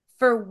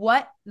for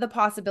what the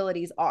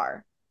possibilities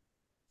are,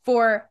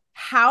 for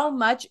how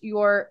much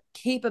your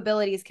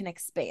capabilities can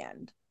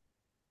expand,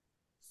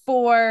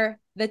 for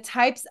the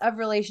types of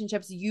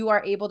relationships you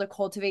are able to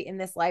cultivate in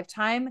this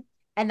lifetime,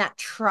 and that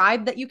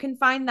tribe that you can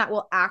find that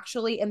will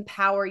actually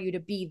empower you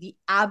to be the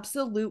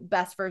absolute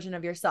best version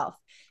of yourself.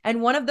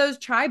 And one of those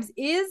tribes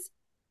is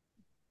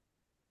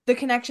the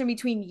connection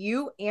between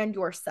you and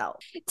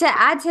yourself. To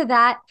add to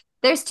that,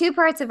 there's two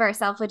parts of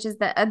ourself, which is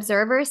the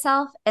observer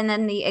self and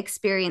then the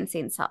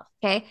experiencing self.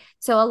 Okay.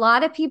 So a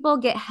lot of people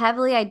get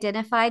heavily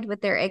identified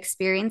with their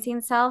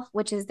experiencing self,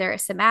 which is their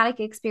somatic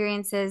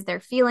experiences,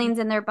 their feelings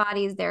in their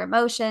bodies, their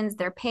emotions,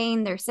 their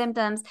pain, their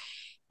symptoms.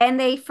 And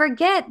they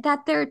forget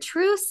that their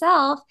true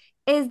self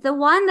is the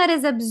one that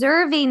is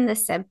observing the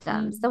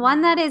symptoms, the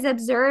one that is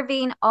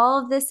observing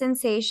all of the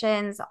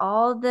sensations,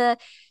 all the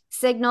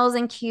signals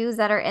and cues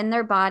that are in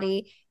their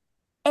body.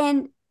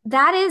 And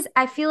that is,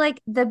 I feel like,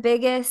 the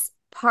biggest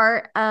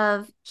part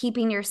of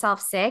keeping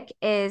yourself sick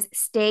is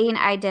staying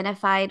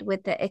identified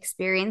with the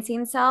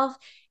experiencing self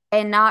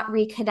and not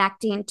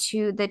reconnecting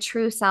to the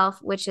true self,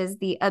 which is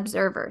the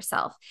observer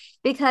self.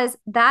 Because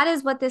that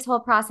is what this whole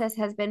process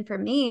has been for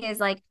me, is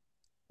like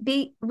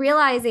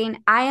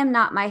realizing I am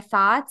not my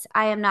thoughts,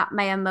 I am not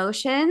my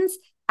emotions,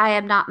 I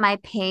am not my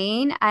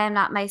pain, I am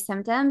not my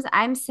symptoms.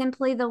 I'm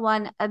simply the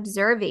one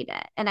observing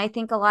it. And I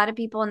think a lot of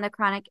people in the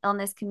chronic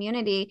illness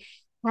community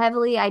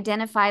heavily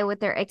identify with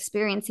their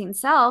experiencing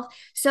self.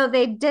 So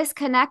they've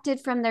disconnected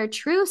from their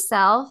true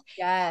self,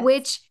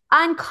 which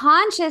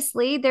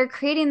unconsciously they're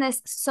creating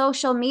this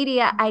social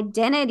media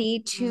identity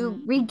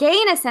to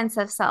regain a sense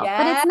of self,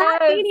 but it's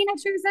not gaining a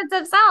true sense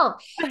of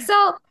self.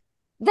 So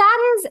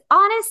that is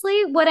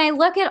honestly, when I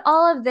look at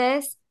all of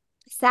this,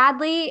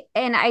 sadly,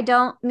 and I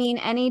don't mean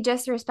any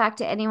disrespect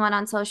to anyone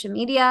on social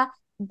media,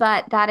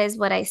 but that is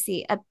what I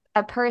see.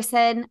 A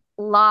person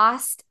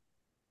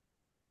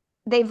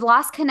they've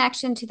lost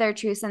connection to their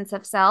true sense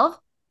of self,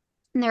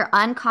 and they're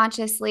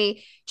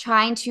unconsciously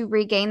trying to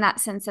regain that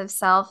sense of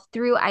self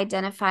through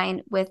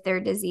identifying with their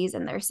disease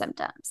and their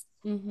symptoms.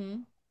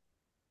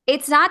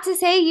 It's not to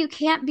say you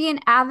can't be an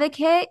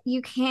advocate.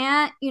 You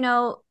can't,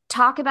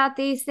 talk about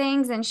these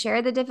things and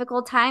share the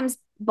difficult times.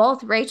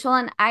 Both Rachel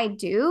and I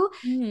do,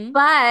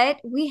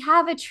 but we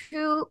have a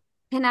true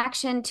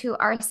connection to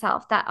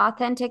ourself, that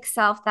authentic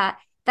self, that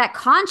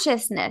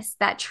consciousness,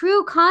 that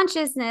true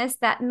consciousness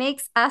that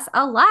makes us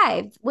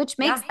alive, which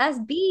makes us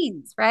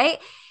beings, right?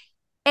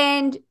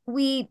 And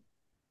we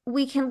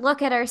can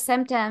look at our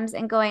symptoms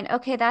and going,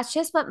 okay, that's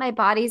just what my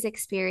body's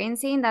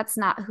experiencing. That's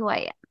not who I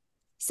am.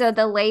 So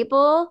the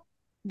label,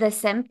 the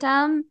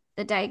symptom,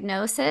 the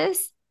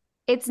diagnosis,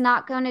 it's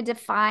not going to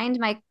define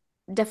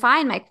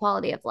my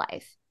quality of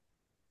life.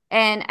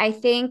 And I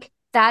think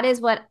that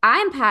is what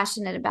I'm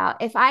passionate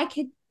about. If I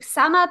could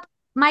sum up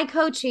my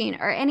coaching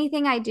or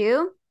anything I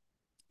do,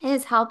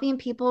 is helping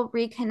people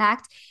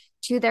reconnect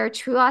to their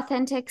true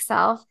authentic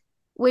self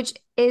which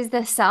is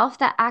the self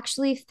that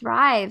actually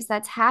thrives,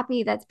 that's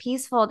happy, that's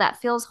peaceful,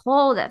 that feels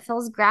whole, that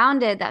feels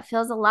grounded, that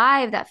feels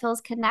alive, that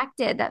feels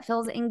connected, that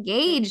feels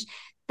engaged.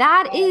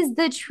 That Yes. is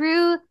the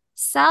true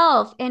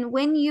self. And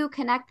when you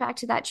connect back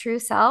to that true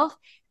self,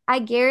 I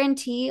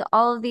guarantee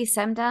all of these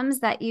symptoms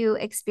that you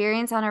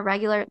experience on a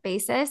regular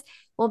basis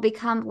will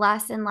become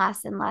less and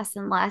less and less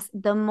and less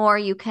the more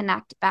you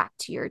connect back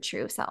to your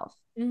true self.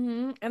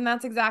 And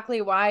that's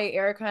exactly why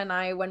Erica and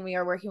I, when we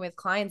are working with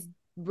clients,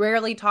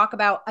 rarely talk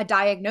about a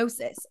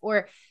diagnosis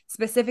or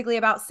specifically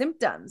about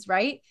symptoms,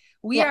 right?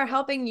 We Yeah. are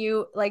helping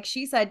you, like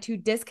she said, to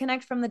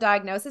disconnect from the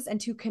diagnosis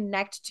and to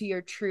connect to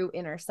your true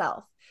inner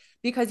self.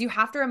 Because you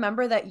have to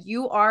remember that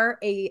you are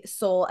a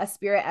soul, a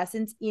spirit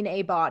essence in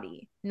a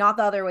body, not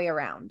the other way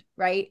around,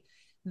 right?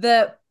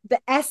 The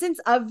essence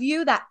of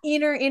you, that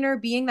inner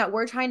being that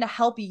we're trying to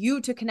help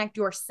you to connect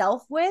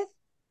yourself with,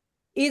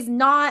 is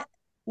not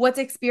what's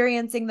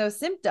experiencing those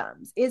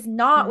symptoms, is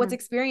not what's Mm-hmm.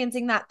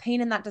 experiencing that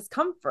pain and that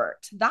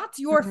discomfort. That's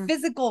your Mm-hmm.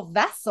 physical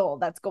vessel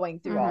that's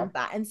going through all Mm-hmm. of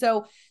that. And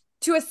so,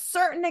 to a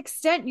certain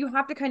extent, you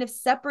have to kind of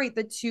separate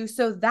the two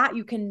so that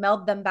you can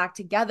meld them back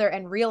together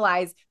and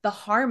realize the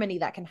harmony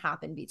that can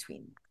happen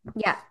between them.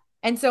 Yeah.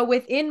 And so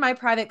within my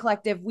private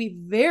collective, we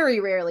very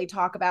rarely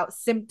talk about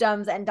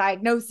symptoms and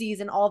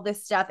diagnoses and all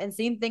this stuff. And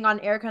same thing on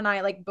Erica and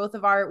I, like both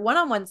of our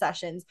one-on-one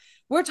sessions.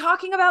 We're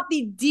talking about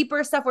the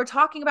deeper stuff. We're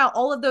talking about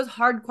all of those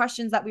hard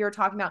questions that we were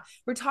talking about.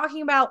 We're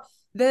talking about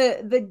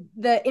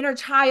the inner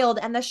child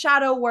and the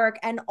shadow work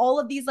and all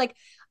of these like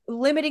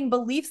limiting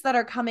beliefs that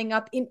are coming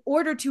up in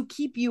order to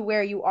keep you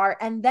where you are.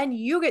 And then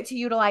you get to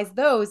utilize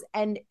those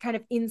and kind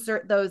of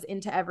insert those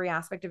into every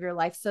aspect of your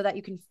life so that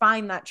you can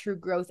find that true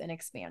growth and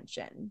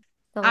expansion.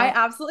 So I like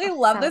absolutely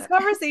love this so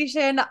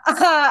conversation.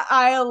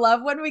 I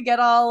love when we get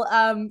all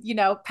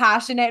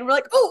passionate and we're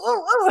like,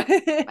 oh.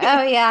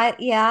 oh yeah,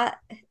 yeah.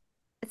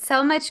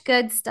 So much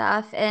good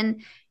stuff.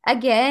 And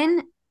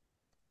again,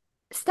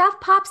 stuff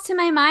pops to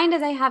my mind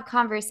as I have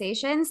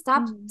conversations.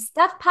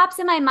 Stuff pops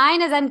in my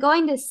mind as I'm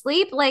going to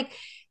sleep. Like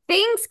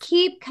things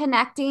keep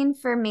connecting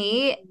for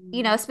me,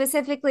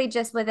 specifically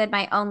just within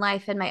my own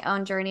life and my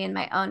own journey and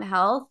my own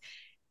health.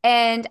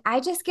 And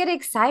I just get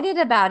excited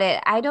about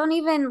it. I don't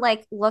even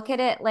like look at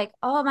it like,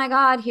 oh my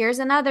God, here's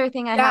another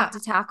thing I have Yeah. to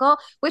tackle,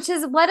 which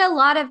is what a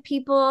lot of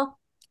people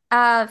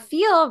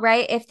feel,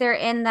 right? If they're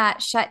in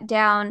that shut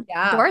down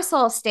Yeah.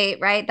 dorsal state,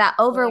 right? That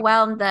Totally.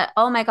 overwhelmed, that,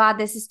 oh my God,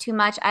 this is too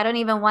much. I don't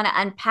even want to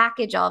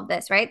unpackage all of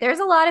this, right? There's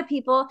a lot of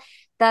people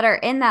that are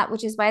in that,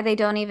 which is why they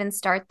don't even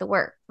start the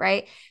work,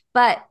 right?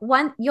 But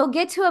one, you'll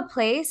get to a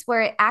place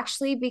where it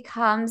actually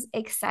becomes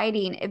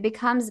exciting. It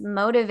becomes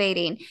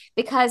motivating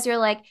because you're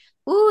like,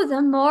 ooh,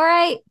 the more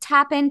I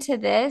tap into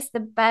this, the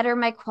better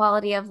my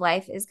quality of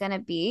life is going to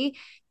be.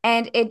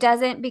 And it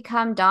doesn't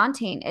become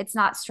daunting. It's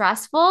not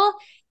stressful.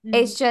 Mhm.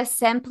 It's just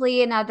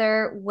simply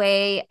another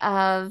way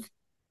of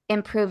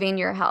improving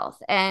your health.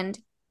 And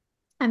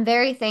I'm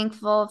very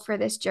thankful for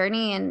this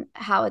journey and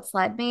how it's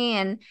led me.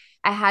 And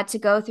I had to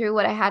go through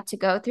what I had to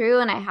go through,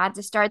 and I had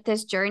to start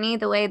this journey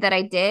the way that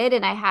I did.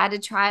 And I had to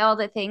try all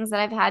the things that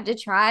I've had to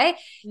try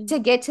to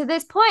Mhm. get to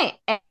this point.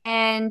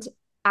 And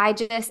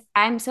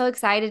I'm so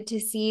excited to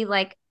see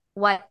like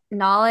what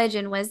knowledge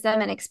and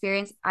wisdom and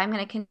experience I'm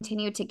going to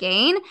continue to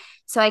gain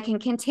so I can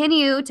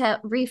continue to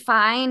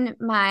refine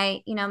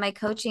my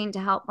coaching to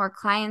help more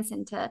clients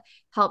and to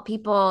help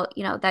people,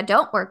 that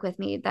don't work with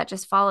me, that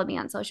just follow me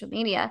on social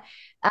media.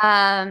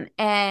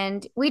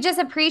 And we just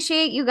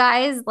appreciate you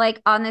guys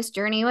like on this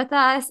journey with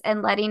us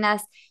and letting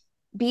us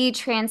be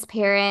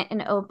transparent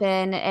and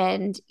open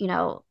and,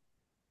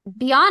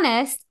 be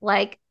honest.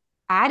 Like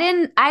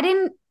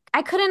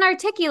I couldn't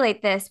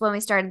articulate this when we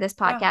started this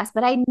Yeah. podcast,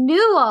 but I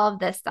knew all of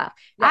this stuff.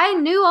 Yeah. I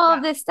knew all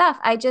of Yeah. this stuff.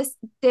 I just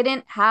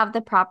didn't have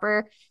the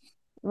proper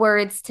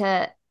words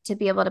to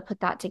be able to put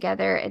that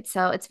together.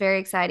 It's very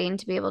exciting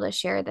to be able to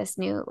share this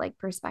new like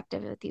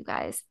perspective with you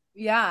guys.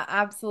 Yeah,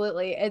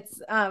 absolutely.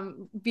 It's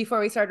before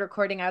we started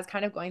recording, I was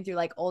kind of going through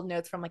like old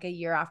notes from like a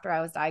year after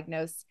I was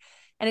diagnosed.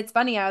 And it's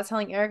funny, I was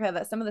telling Erica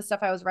that some of the stuff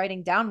I was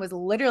writing down was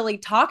literally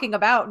talking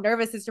about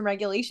nervous system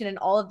regulation and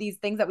all of these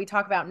things that we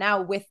talk about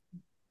now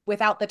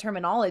without the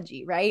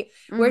terminology, right?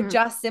 We're Mm-hmm.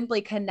 just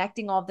simply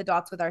connecting all of the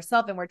dots with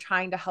ourselves, and we're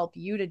trying to help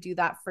you to do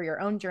that for your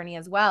own journey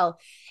as well.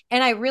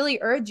 And I really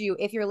urge you,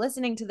 if you're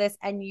listening to this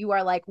and you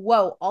are like,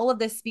 whoa, all of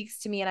this speaks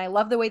to me and I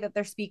love the way that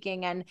they're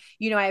speaking, and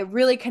I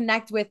really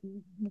connect with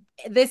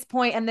this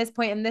point and this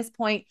point and this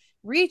point,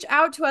 reach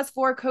out to us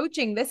for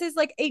coaching. This is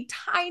like a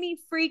tiny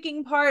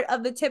freaking part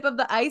of the tip of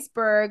the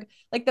iceberg,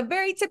 like the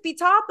very tippy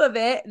top of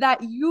it,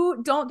 that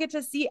you don't get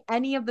to see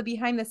any of the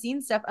behind the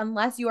scenes stuff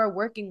unless you are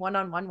working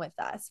one-on-one with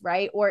us,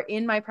 right? Or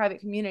in my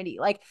private community.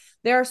 Like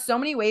there are so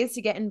many ways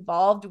to get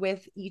involved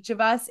with each of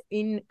us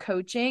in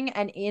coaching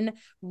and in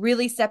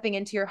really stepping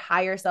into your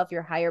higher self,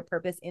 your higher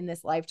purpose in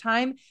this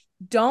lifetime.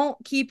 Don't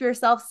keep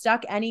yourself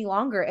stuck any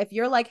longer. If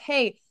you're like,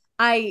 hey,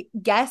 I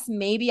guess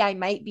maybe I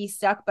might be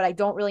stuck, but I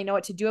don't really know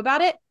what to do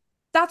about it,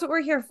 that's what we're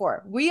here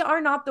for. We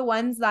are not the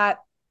ones that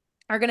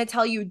are going to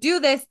tell you, do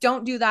this,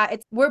 don't do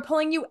that. We're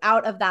pulling you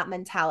out of that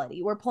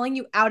mentality. We're pulling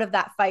you out of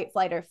that fight,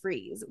 flight, or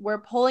freeze.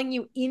 We're pulling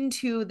you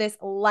into this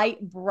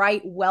light,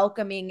 bright,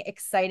 welcoming,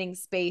 exciting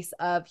space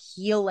of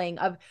healing,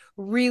 of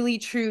really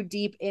true,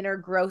 deep inner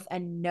growth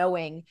and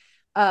knowing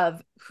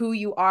of who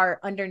you are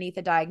underneath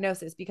a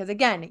diagnosis. Because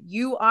again,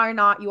 you are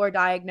not your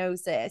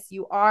diagnosis.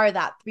 You are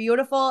that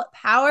beautiful,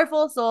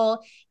 powerful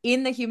soul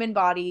in the human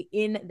body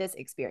in this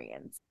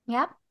experience.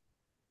 Yep.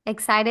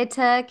 Excited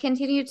to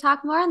continue to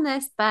talk more on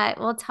this, but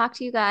we'll talk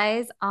to you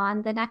guys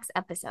on the next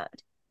episode.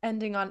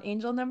 Ending on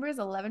angel numbers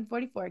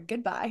 1144.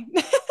 Goodbye.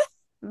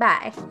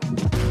 Bye.